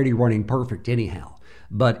already running perfect anyhow,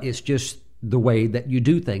 but it's just the way that you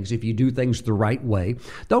do things. If you do things the right way,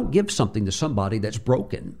 don't give something to somebody that's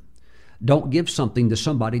broken. Don't give something to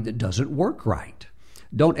somebody that doesn't work right.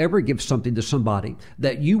 Don't ever give something to somebody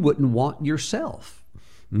that you wouldn't want yourself.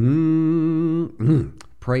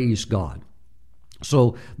 Praise God.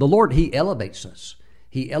 So the Lord, He elevates us.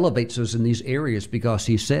 He elevates us in these areas because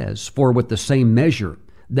He says, for with the same measure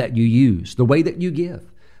that you use, the way that you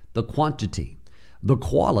give, the quantity, the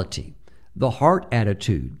quality, the heart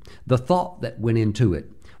attitude, the thought that went into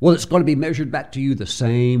it, well, it's going to be measured back to you the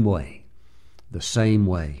same way. The same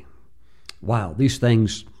way. Wow, these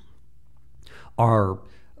things are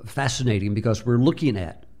fascinating because we're looking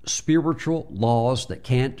at spiritual laws that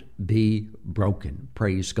can't be broken.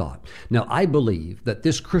 Praise God. Now, I believe that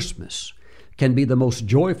this Christmas can be the most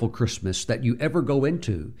joyful Christmas that you ever go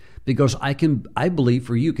into, because I believe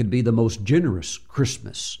for you could be the most generous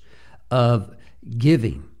Christmas of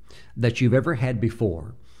giving that you've ever had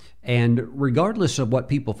before. And regardless of what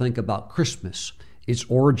people think about Christmas, its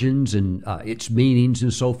origins and its meanings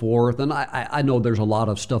and so forth, and I know there's a lot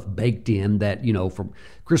of stuff baked in that, from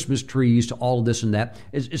Christmas trees to all of this and that.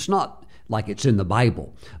 It's not like it's in the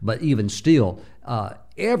Bible, but even still,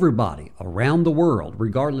 everybody around the world,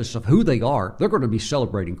 regardless of who they are, they're going to be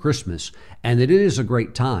celebrating Christmas, and it is a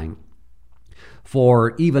great time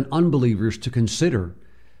for even unbelievers to consider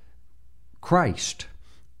Christ.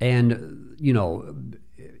 And,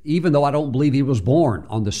 even though I don't believe He was born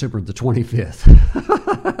on December the 25th,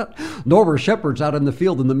 nor were shepherds out in the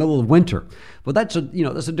field in the middle of winter. But that's a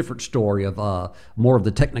different story of more of the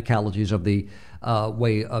technicalities of the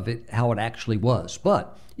way of it, how it actually was.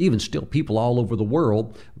 But even still, people all over the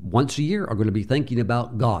world once a year are going to be thinking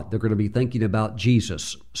about God. They're going to be thinking about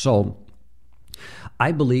Jesus. So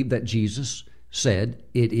I believe that Jesus said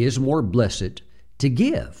it is more blessed to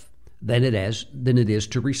give than it is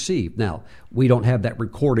to receive. Now, we don't have that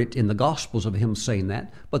recorded in the Gospels of Him saying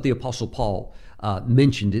that, but the Apostle Paul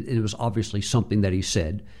mentioned it, and it was obviously something that he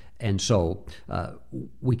said, and so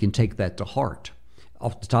we can take that to heart.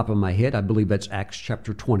 Off the top of my head, I believe that's Acts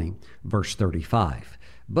chapter 20, verse 35.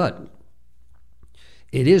 But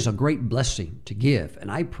it is a great blessing to give, and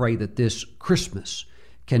I pray that this Christmas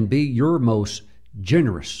can be your most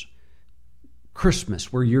generous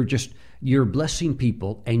Christmas, where you're blessing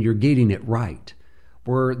people and you're getting it right,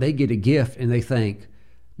 where they get a gift and they think,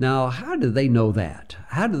 now, how do they know that?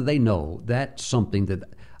 How do they know that's something that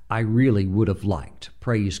I really would have liked?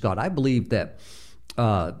 Praise God. I believe that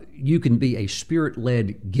you can be a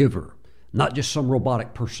spirit-led giver, not just some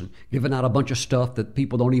robotic person giving out a bunch of stuff that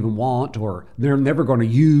people don't even want or they're never going to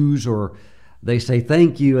use, or they say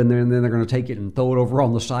thank you and then they're going to take it and throw it over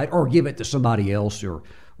on the side or give it to somebody else or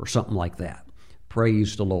something like that.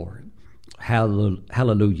 Praise the Lord.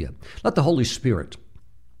 Hallelujah. Let the Holy Spirit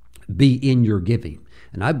be in your giving.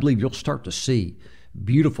 And I believe you'll start to see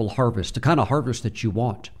beautiful harvest, the kind of harvest that you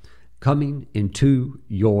want coming into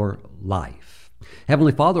your life.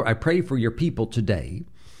 Heavenly Father, I pray for your people today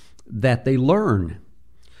that they learn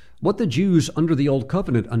what the Jews under the Old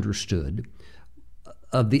Covenant understood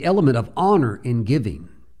of the element of honor in giving,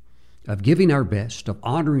 of giving our best, of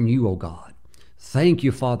honoring you, O God. Thank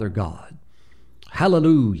you, Father God.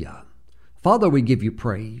 Hallelujah. Father, we give you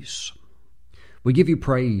praise. We give you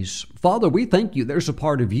praise. Father, we thank you. There's a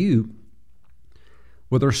part of you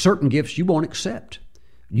where there are certain gifts you won't accept.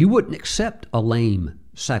 You wouldn't accept a lame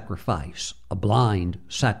sacrifice, a blind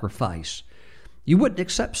sacrifice. You wouldn't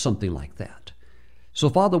accept something like that. So,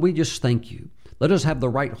 Father, we just thank you. Let us have the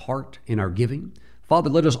right heart in our giving. Father,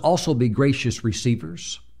 let us also be gracious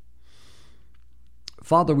receivers.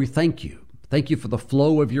 Father, we thank you. Thank you for the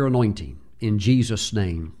flow of your anointing. In Jesus'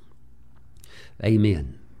 name,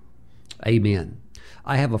 amen. Amen.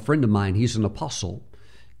 I have a friend of mine, he's an apostle,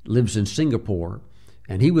 lives in Singapore,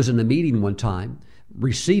 and he was in a meeting one time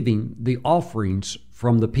receiving the offerings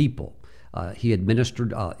from the people. He had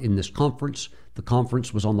ministered in this conference. The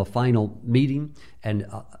conference was on the final meeting, and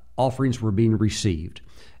offerings were being received.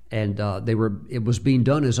 And it was being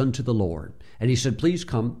done as unto the Lord. And he said, please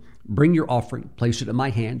come, bring your offering, place it in my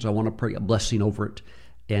hands. I want to pray a blessing over it,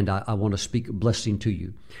 and I want to speak a blessing to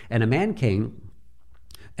you. And a man came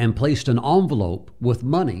and placed an envelope with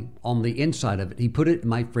money on the inside of it. He put it in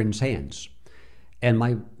my friend's hands. And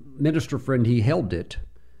my minister friend, he held it.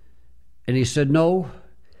 And he said, no.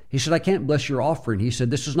 He said, I can't bless your offering. He said,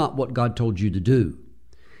 this is not what God told you to do.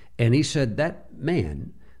 And he said that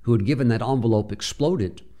man who had given that envelope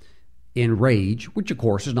exploded in rage, which of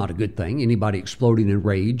course is not a good thing. Anybody exploding in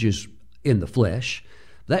rage is in the flesh.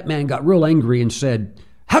 That man got real angry and said,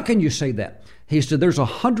 how can you say that? He said, there's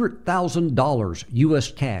 $100,000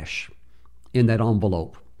 U.S. cash in that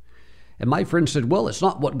envelope. And my friend said, well, it's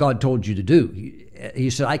not what God told you to do. He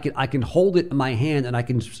said, I can hold it in my hand and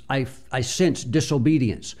I sense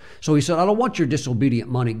disobedience. So he said, I don't want your disobedient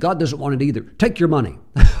money. God doesn't want it either. Take your money.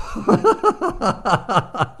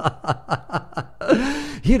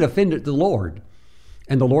 He had offended the Lord.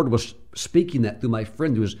 And the Lord was speaking that through my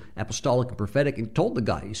friend who was apostolic and prophetic, and told the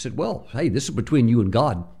guy, he said, well, hey, this is between you and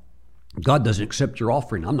God. God doesn't accept your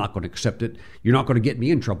offering. I'm not going to accept it. You're not going to get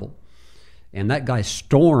me in trouble. And that guy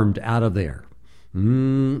stormed out of there.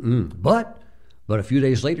 But a few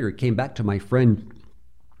days later, it came back to my friend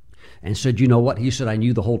and said, you know what? He said, I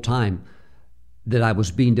knew the whole time that I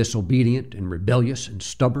was being disobedient and rebellious and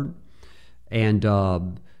stubborn. And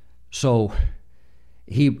so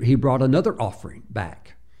he brought another offering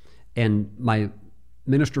back. And my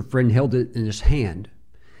minister friend held it in his hand.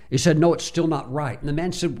 He said, no, it's still not right. And the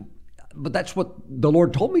man said, but that's what the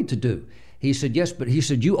Lord told me to do. He said, yes, but he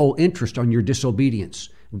said, you owe interest on your disobedience.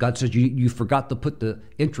 God says, you forgot to put the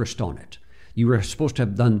interest on it. You were supposed to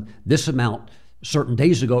have done this amount certain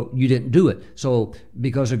days ago. You didn't do it. So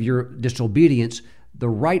because of your disobedience, the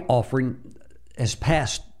right offering has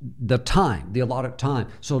passed the time, the allotted time.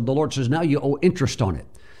 So the Lord says, now you owe interest on it.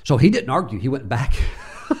 So he didn't argue. He went back,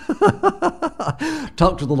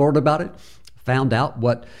 talked to the Lord about it, found out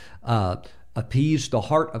what appeased the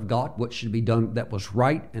heart of God, what should be done that was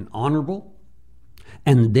right and honorable.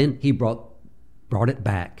 And then he brought it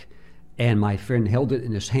back. And my friend held it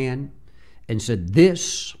in his hand and said,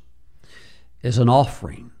 this is an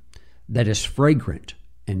offering that is fragrant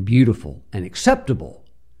and beautiful and acceptable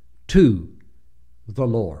to the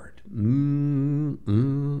Lord.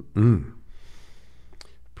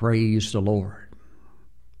 Praise the Lord.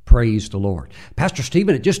 Praise the Lord. Pastor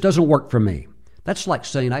Stephen, it just doesn't work for me. That's like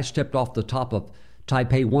saying I stepped off the top of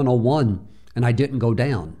Taipei 101 and I didn't go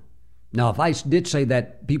down. Now, if I did say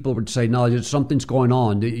that, people would say, no, something's going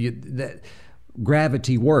on. That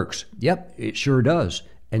gravity works. Yep, it sure does.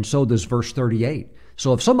 And so does verse 38.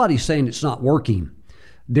 So if somebody's saying it's not working,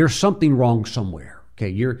 there's something wrong somewhere.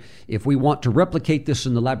 Okay, if we want to replicate this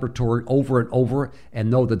in the laboratory over and over and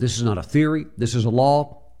know that this is not a theory, this is a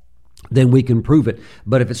law, then we can prove it.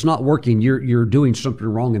 But if it's not working, you're doing something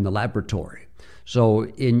wrong in the laboratory. So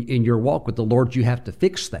in your walk with the Lord, you have to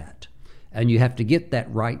fix that. And you have to get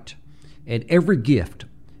that right. And every gift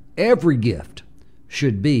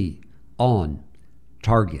should be on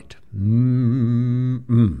target.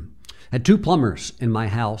 Had two plumbers in my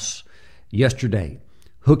house yesterday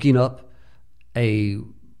hooking up a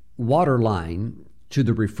water line to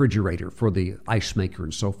the refrigerator for the ice maker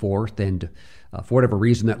and so forth. And for whatever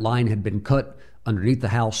reason, that line had been cut underneath the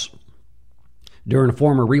house during a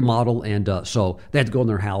former remodel, and so they had to go in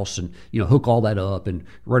their house and hook all that up and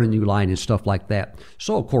run a new line and stuff like that.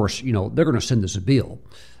 So of course they're going to send us a bill,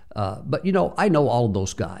 but I know all of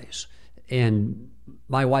those guys, and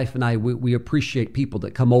my wife and I we appreciate people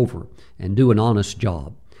that come over and do an honest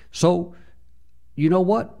job. So you know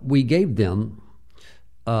what? We gave them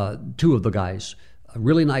two of the guys a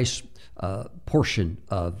really nice portion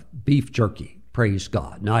of beef jerky. Praise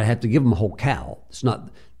God. Now I have to give them a whole cow. It's not.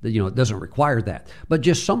 It doesn't require that, but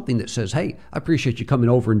just something that says, hey, I appreciate you coming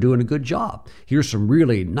over and doing a good job. Here's some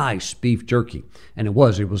really nice beef jerky. And it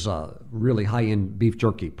was really high-end beef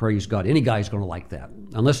jerky. Praise God. Any guy's going to like that.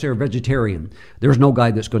 Unless they're a vegetarian, there's no guy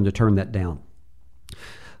that's going to turn that down.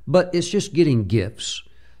 But it's just getting gifts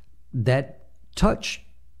that touch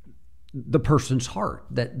the person's heart,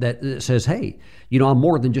 that says, hey, I'm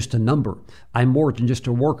more than just a number. I'm more than just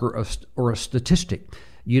a worker or a statistic.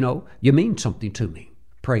 You mean something to me.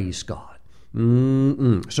 Praise God.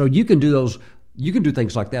 So you can do those. You can do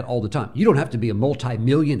things like that all the time. You don't have to be a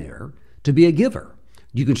multimillionaire to be a giver.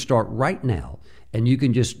 You can start right now and you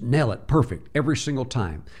can just nail it perfect every single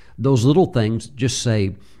time. Those little things just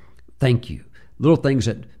say thank you. Little things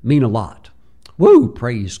that mean a lot. Woo,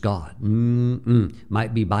 praise God.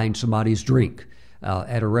 Might be buying somebody's drink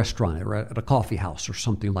at a restaurant or at a coffee house or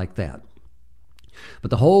something like that.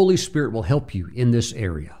 But the Holy Spirit will help you in this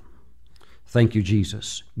area. Thank you,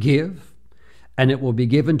 Jesus. Give, and it will be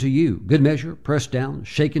given to you. Good measure, pressed down,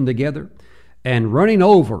 shaken together, and running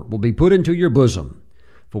over will be put into your bosom.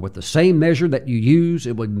 For with the same measure that you use,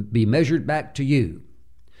 it will be measured back to you.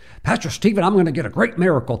 Pastor Stephen, I'm going to get a great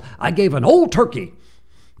miracle. I gave an old turkey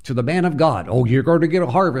to the man of God. Oh, you're going to get a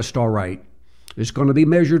harvest, all right. It's going to be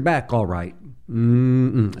measured back, all right.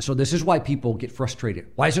 So this is why people get frustrated.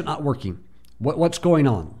 Why is it not working? What's going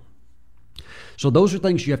on? So those are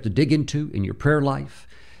things you have to dig into in your prayer life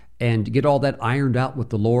and get all that ironed out with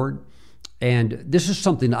the Lord. And this is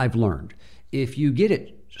something I've learned. If you get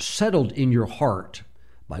it settled in your heart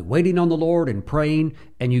by waiting on the Lord and praying,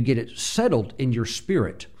 and you get it settled in your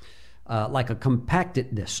spirit, like a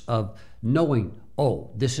compactedness of knowing,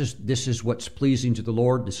 oh, this is what's pleasing to the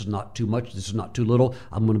Lord. This is not too much. This is not too little.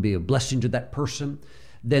 I'm going to be a blessing to that person.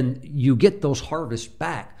 Then you get those harvests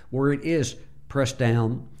back where it is pressed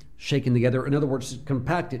down, shaken together. In other words,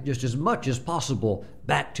 compact it just as much as possible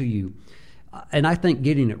back to you. And I think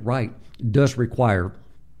getting it right does require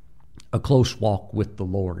a close walk with the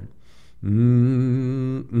Lord.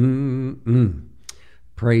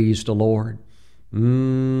 Praise the Lord.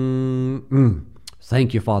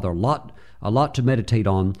 Thank you, Father. A lot to meditate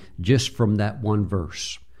on just from that one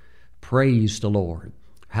verse. Praise the Lord.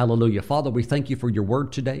 Hallelujah. Father, we thank you for your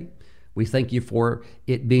word today. We thank you for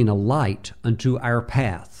it being a light unto our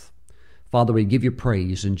path. Father, we give you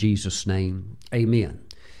praise in Jesus' name. Amen.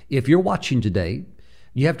 If you're watching today,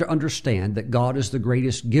 you have to understand that God is the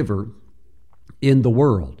greatest giver in the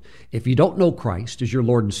world. If you don't know Christ as your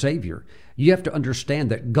Lord and Savior, you have to understand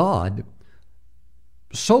that God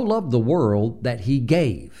so loved the world that he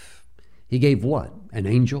gave. He gave what? An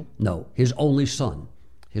angel? No, his only Son,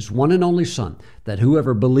 his one and only Son, that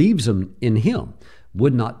whoever believes in him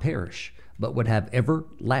would not perish, but would have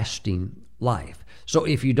everlasting life. So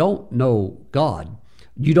if you don't know God,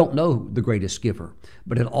 you don't know the greatest giver.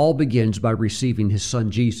 But it all begins by receiving his Son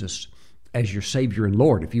Jesus as your Savior and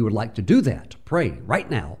Lord. If you would like to do that, pray right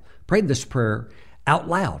now. Pray this prayer out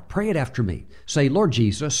loud. Pray it after me. Say, Lord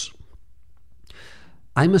Jesus,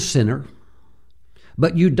 I'm a sinner,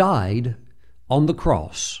 but you died on the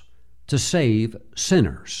cross to save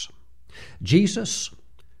sinners. Jesus,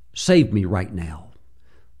 save me right now.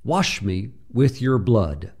 Wash me with your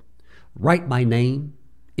blood. Write my name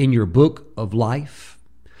in your book of life.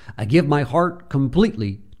 I give my heart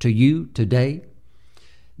completely to you today.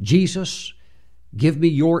 Jesus, give me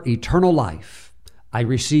your eternal life. I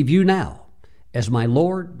receive you now as my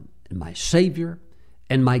Lord and my Savior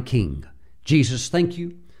and my King. Jesus, thank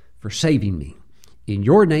you for saving me. In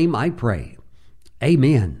your name I pray.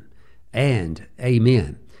 Amen and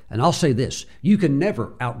amen. And I'll say this, you can never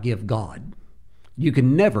outgive God. You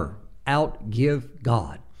can never outgive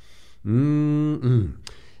God. And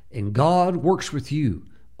God works with you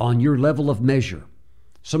on your level of measure.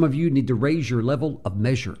 Some of you need to raise your level of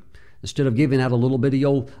measure. Instead of giving out a little bitty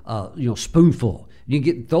old spoonful, you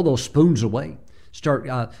can throw those spoons away. Start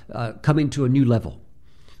coming to a new level.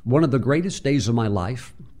 One of the greatest days of my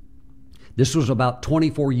life, this was about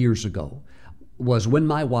 24 years ago, was when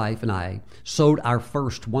my wife and I sowed our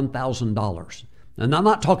first $1,000. And I'm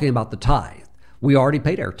not talking about the tithe. We already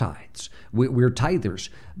paid our tithes. We're tithers,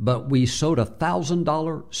 but we sowed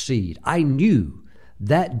 $1,000 seed. I knew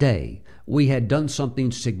that day we had done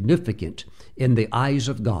something significant in the eyes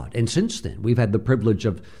of God. And since then, we've had the privilege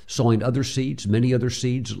of sowing other seeds, many other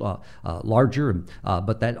seeds, larger,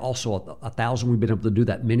 but that also 1,000, we've been able to do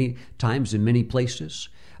that many times in many places.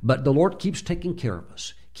 But the Lord keeps taking care of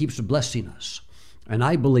us, keeps blessing us. And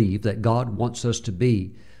I believe that God wants us to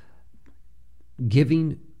be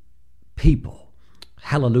giving people,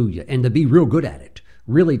 hallelujah, and to be real good at it,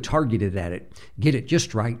 really targeted at it, get it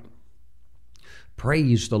just right.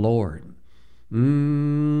 Praise the Lord.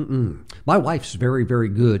 My wife's very, very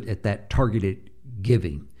good at that targeted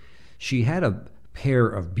giving. She had a pair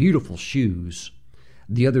of beautiful shoes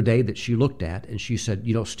the other day that she looked at, and she said,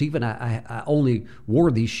 Stephen, I only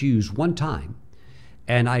wore these shoes one time,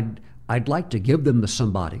 and I'd like to give them to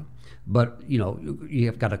somebody, but you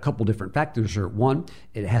have got a couple different factors here. One,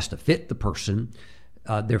 it has to fit the person,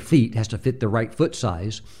 their feet has to fit the right foot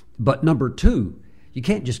size. But number two, you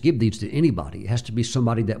can't just give these to anybody. It has to be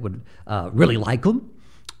somebody that would really like them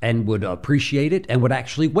and would appreciate it and would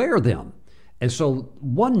actually wear them. And so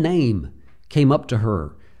one name came up to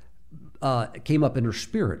her, came up in her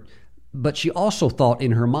spirit, but she also thought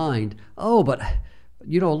in her mind, oh, but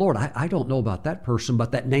Lord, I don't know about that person,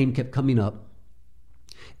 but that name kept coming up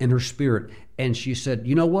in her spirit. And she said,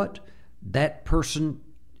 you know what? That person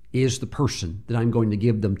is the person that I'm going to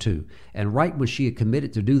give them to. And right when she had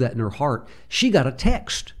committed to do that in her heart, she got a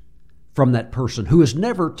text from that person who has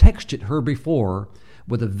never texted her before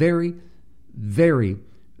with a very, very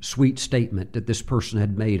sweet statement that this person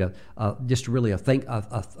had made, just really a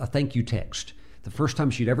thank you text the first time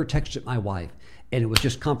she'd ever texted my wife, and it was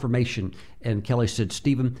just confirmation. And Kelly said,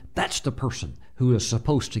 Stephen, that's the person who is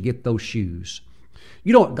supposed to get those shoes.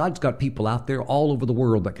 You know what? God's got people out there all over the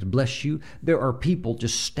world that can bless you. There are people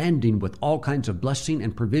just standing with all kinds of blessing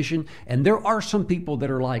and provision. And there are some people that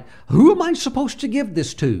are like, who am I supposed to give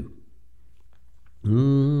this to?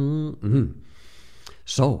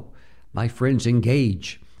 So, my friends,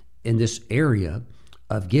 engage in this area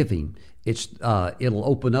of giving. It'll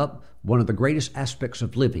open up one of the greatest aspects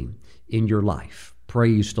of living in your life.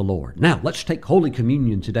 Praise the Lord. Now, let's take Holy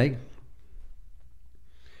Communion today.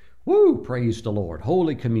 Woo! Praise the Lord.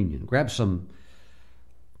 Holy Communion. Grab some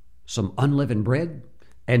unleavened bread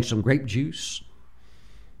and some grape juice.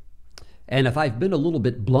 And if I've been a little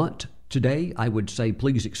bit blunt today, I would say,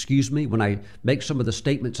 please excuse me. When I make some of the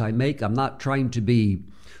statements I make, I'm not trying to be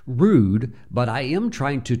rude, but I am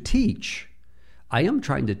trying to teach. I am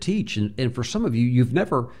trying to teach. And for some of you, you've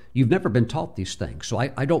never been taught these things. So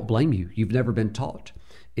I don't blame you. You've never been taught.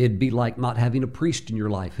 It'd be like not having a priest in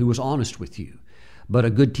your life who was honest with you. But a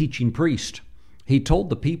good teaching priest, he told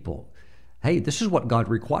the people, hey, this is what God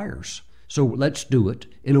requires. So let's do it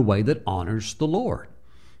in a way that honors the Lord.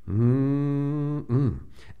 And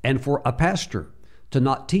for a pastor to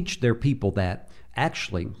not teach their people that,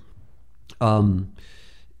 actually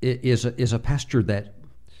is a pastor that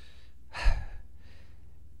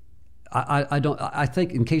I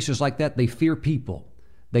think in cases like that, they fear people.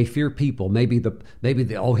 They fear people. Maybe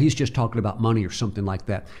he's just talking about money or something like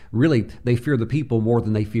that. Really, they fear the people more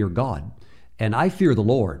than they fear God. And I fear the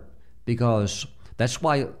Lord, because that's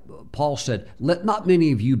why Paul said, let not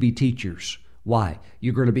many of you be teachers. Why?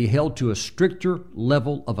 You're going to be held to a stricter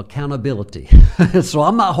level of accountability. So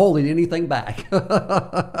I'm not holding anything back.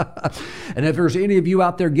 And if there's any of you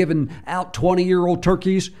out there giving out 20-year-old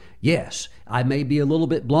turkeys, yes, I may be a little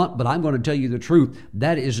bit blunt, but I'm going to tell you the truth.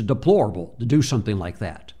 That is deplorable to do something like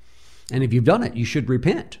that. And if you've done it, you should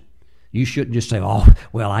repent. You shouldn't just say, oh,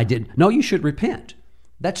 well, I didn't. No, you should repent.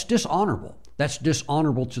 That's dishonorable. That's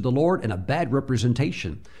dishonorable to the Lord and a bad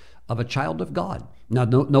representation of a child of God. Now,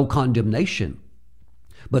 no condemnation,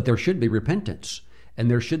 but there should be repentance. And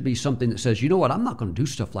there should be something that says, you know what, I'm not going to do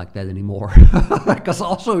stuff like that anymore. Because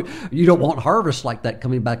also, you don't want harvest like that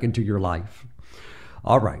coming back into your life.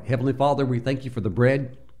 All right. Heavenly Father, we thank you for the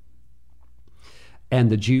bread and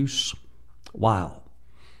the juice. Wow.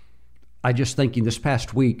 I just thinking this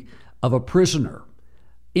past week of a prisoner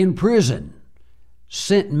in prison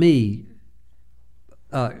sent me,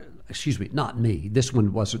 not me. This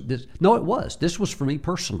one wasn't this. No, it was. This was for me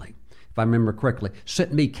personally, if I remember correctly.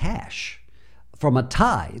 Sent me cash from a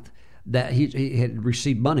tithe that he had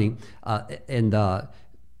received money, and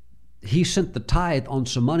he sent the tithe on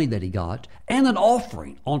some money that he got and an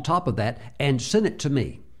offering on top of that, and sent it to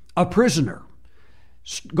me. A prisoner,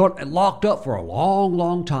 got locked up for a long,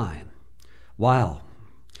 long time. Wow.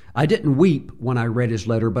 I didn't weep when I read his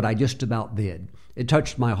letter, but I just about did. It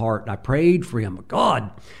touched my heart, and I prayed for him.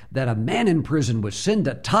 God, that a man in prison would send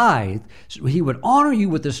a tithe, so he would honor you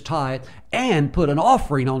with this tithe and put an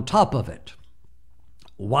offering on top of it.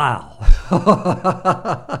 Wow.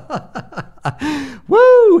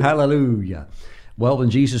 Woo, hallelujah. Well, when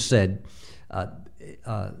Jesus said,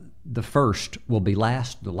 the first will be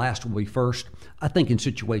last, the last will be first, I think in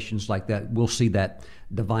situations like that, we'll see that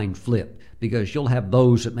divine flip, because you'll have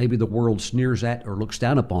those that maybe the world sneers at or looks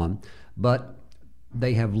down upon, but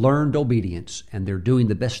they have learned obedience and they're doing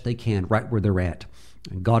the best they can right where they're at.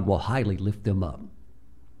 And God will highly lift them up.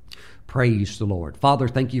 Praise the Lord. Father,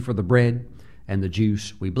 thank you for the bread and the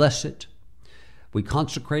juice. We bless it. We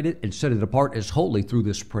consecrate it and set it apart as holy through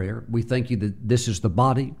this prayer. We thank you that this is the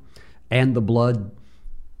body and the blood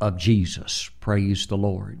of Jesus. Praise the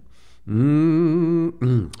Lord.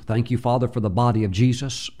 Thank you, Father, for the body of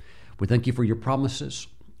Jesus. We thank you for your promises.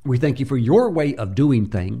 We thank you for your way of doing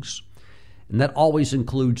things, and that always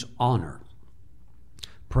includes honor.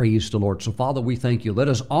 Praise the Lord. So, Father, we thank you. Let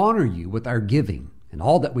us honor you with our giving and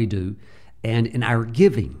all that we do, and in our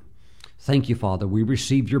giving, thank you, Father. We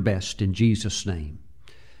receive your best in Jesus' name.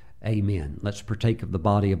 Amen. Let's partake of the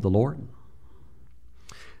body of the Lord.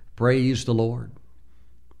 Praise the Lord.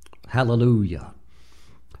 Hallelujah.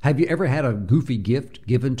 Have you ever had a goofy gift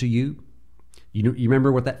given to you? You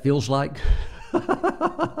remember what that feels like?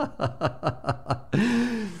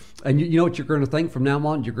 And you know what you're going to think from now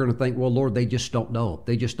on? You're going to think, well, Lord, they just don't know.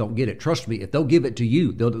 They just don't get it. Trust me, if they'll give it to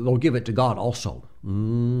you, they'll give it to God also.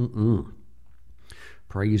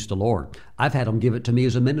 Praise the Lord. I've had them give it to me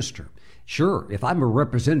as a minister. Sure, if I'm a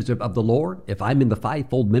representative of the Lord, if I'm in the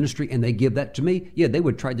fivefold ministry and they give that to me, yeah, they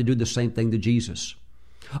would try to do the same thing to Jesus.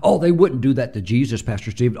 Oh, they wouldn't do that to Jesus,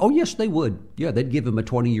 Pastor Steve. Oh, yes, they would. Yeah, they'd give him a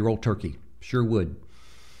 20-year-old turkey. Sure would.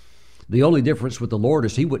 The only difference with the Lord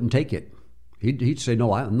is he wouldn't take it. He'd say,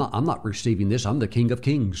 no, I'm not receiving this. I'm the King of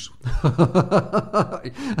Kings.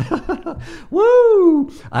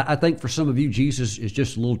 Woo! I think for some of you, Jesus is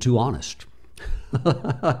just a little too honest.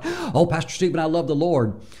 Oh, Pastor Stephen, I love the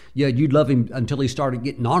Lord. Yeah, you'd love him until he started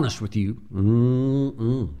getting honest with you.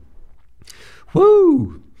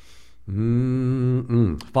 Woo!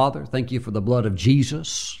 Father, thank you for the blood of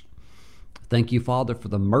Jesus. Thank you, Father, for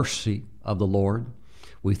the mercy of the Lord.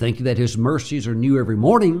 We thank you that his mercies are new every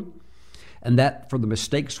morning, and that for the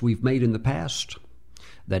mistakes we've made in the past,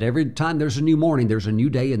 that every time there's a new morning, there's a new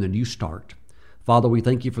day and a new start. Father, we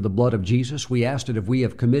thank you for the blood of Jesus. We ask that if we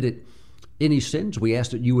have committed any sins, we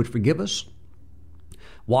ask that you would forgive us.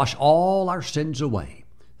 Wash all our sins away.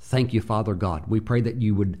 Thank you, Father God. We pray that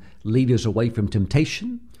you would lead us away from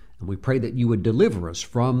temptation, and we pray that you would deliver us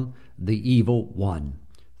from the evil one.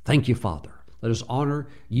 Thank you, Father. Let us honor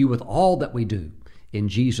you with all that we do. In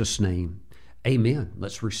Jesus' name, amen.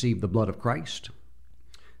 Let's receive the blood of Christ.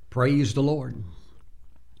 Praise the Lord.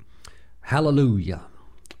 Hallelujah.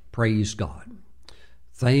 Praise God.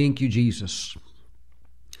 Thank you, Jesus.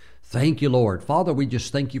 Thank you, Lord. Father, we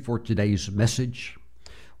just thank you for today's message.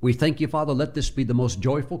 We thank you, Father. Let this be the most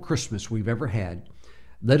joyful Christmas we've ever had.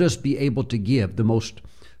 Let us be able to give the most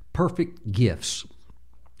perfect gifts,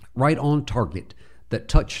 right on target, that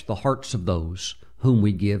touch the hearts of those whom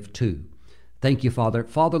we give to. Thank you, Father.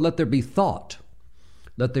 Father, let there be thought.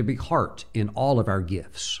 Let there be heart in all of our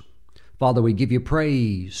gifts. Father, we give you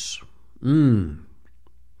praise. In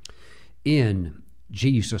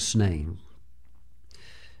Jesus' name.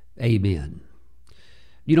 Amen.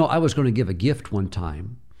 You know, I was going to give a gift one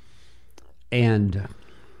time, and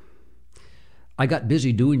I got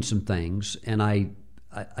busy doing some things, and I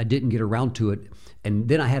didn't get around to it. And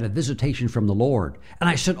then I had a visitation from the Lord. And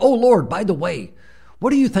I said, oh, Lord, by the way,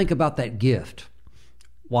 what do you think about that gift?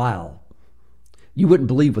 Wow. You wouldn't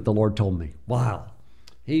believe what the Lord told me. Wow.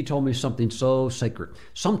 He told me something so sacred.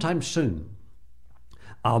 Sometime soon,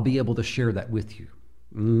 I'll be able to share that with you.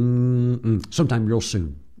 Sometime real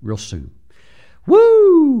soon. Real soon.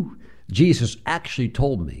 Woo! Jesus actually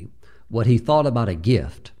told me what he thought about a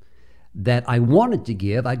gift that I wanted to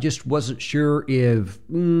give. I just wasn't sure if,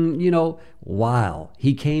 wow.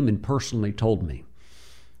 He came and personally told me.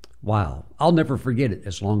 Wow. I'll never forget it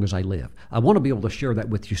as long as I live. I want to be able to share that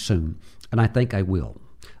with you soon, and I think I will.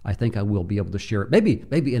 I think I will be able to share it.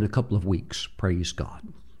 Maybe in a couple of weeks. Praise God.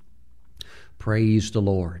 Praise the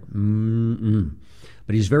Lord.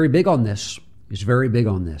 But he's very big on this. He's very big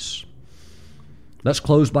on this. Let's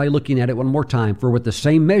close by looking at it one more time. For with the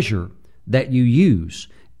same measure that you use,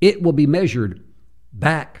 it will be measured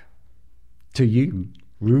back to you.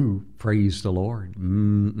 Ooh, praise the Lord.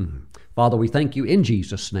 Father, we thank you in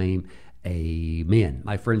Jesus' name. Amen.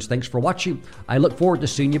 My friends, thanks for watching. I look forward to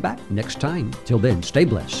seeing you back next time. Till then, stay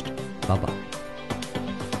blessed. Bye-bye.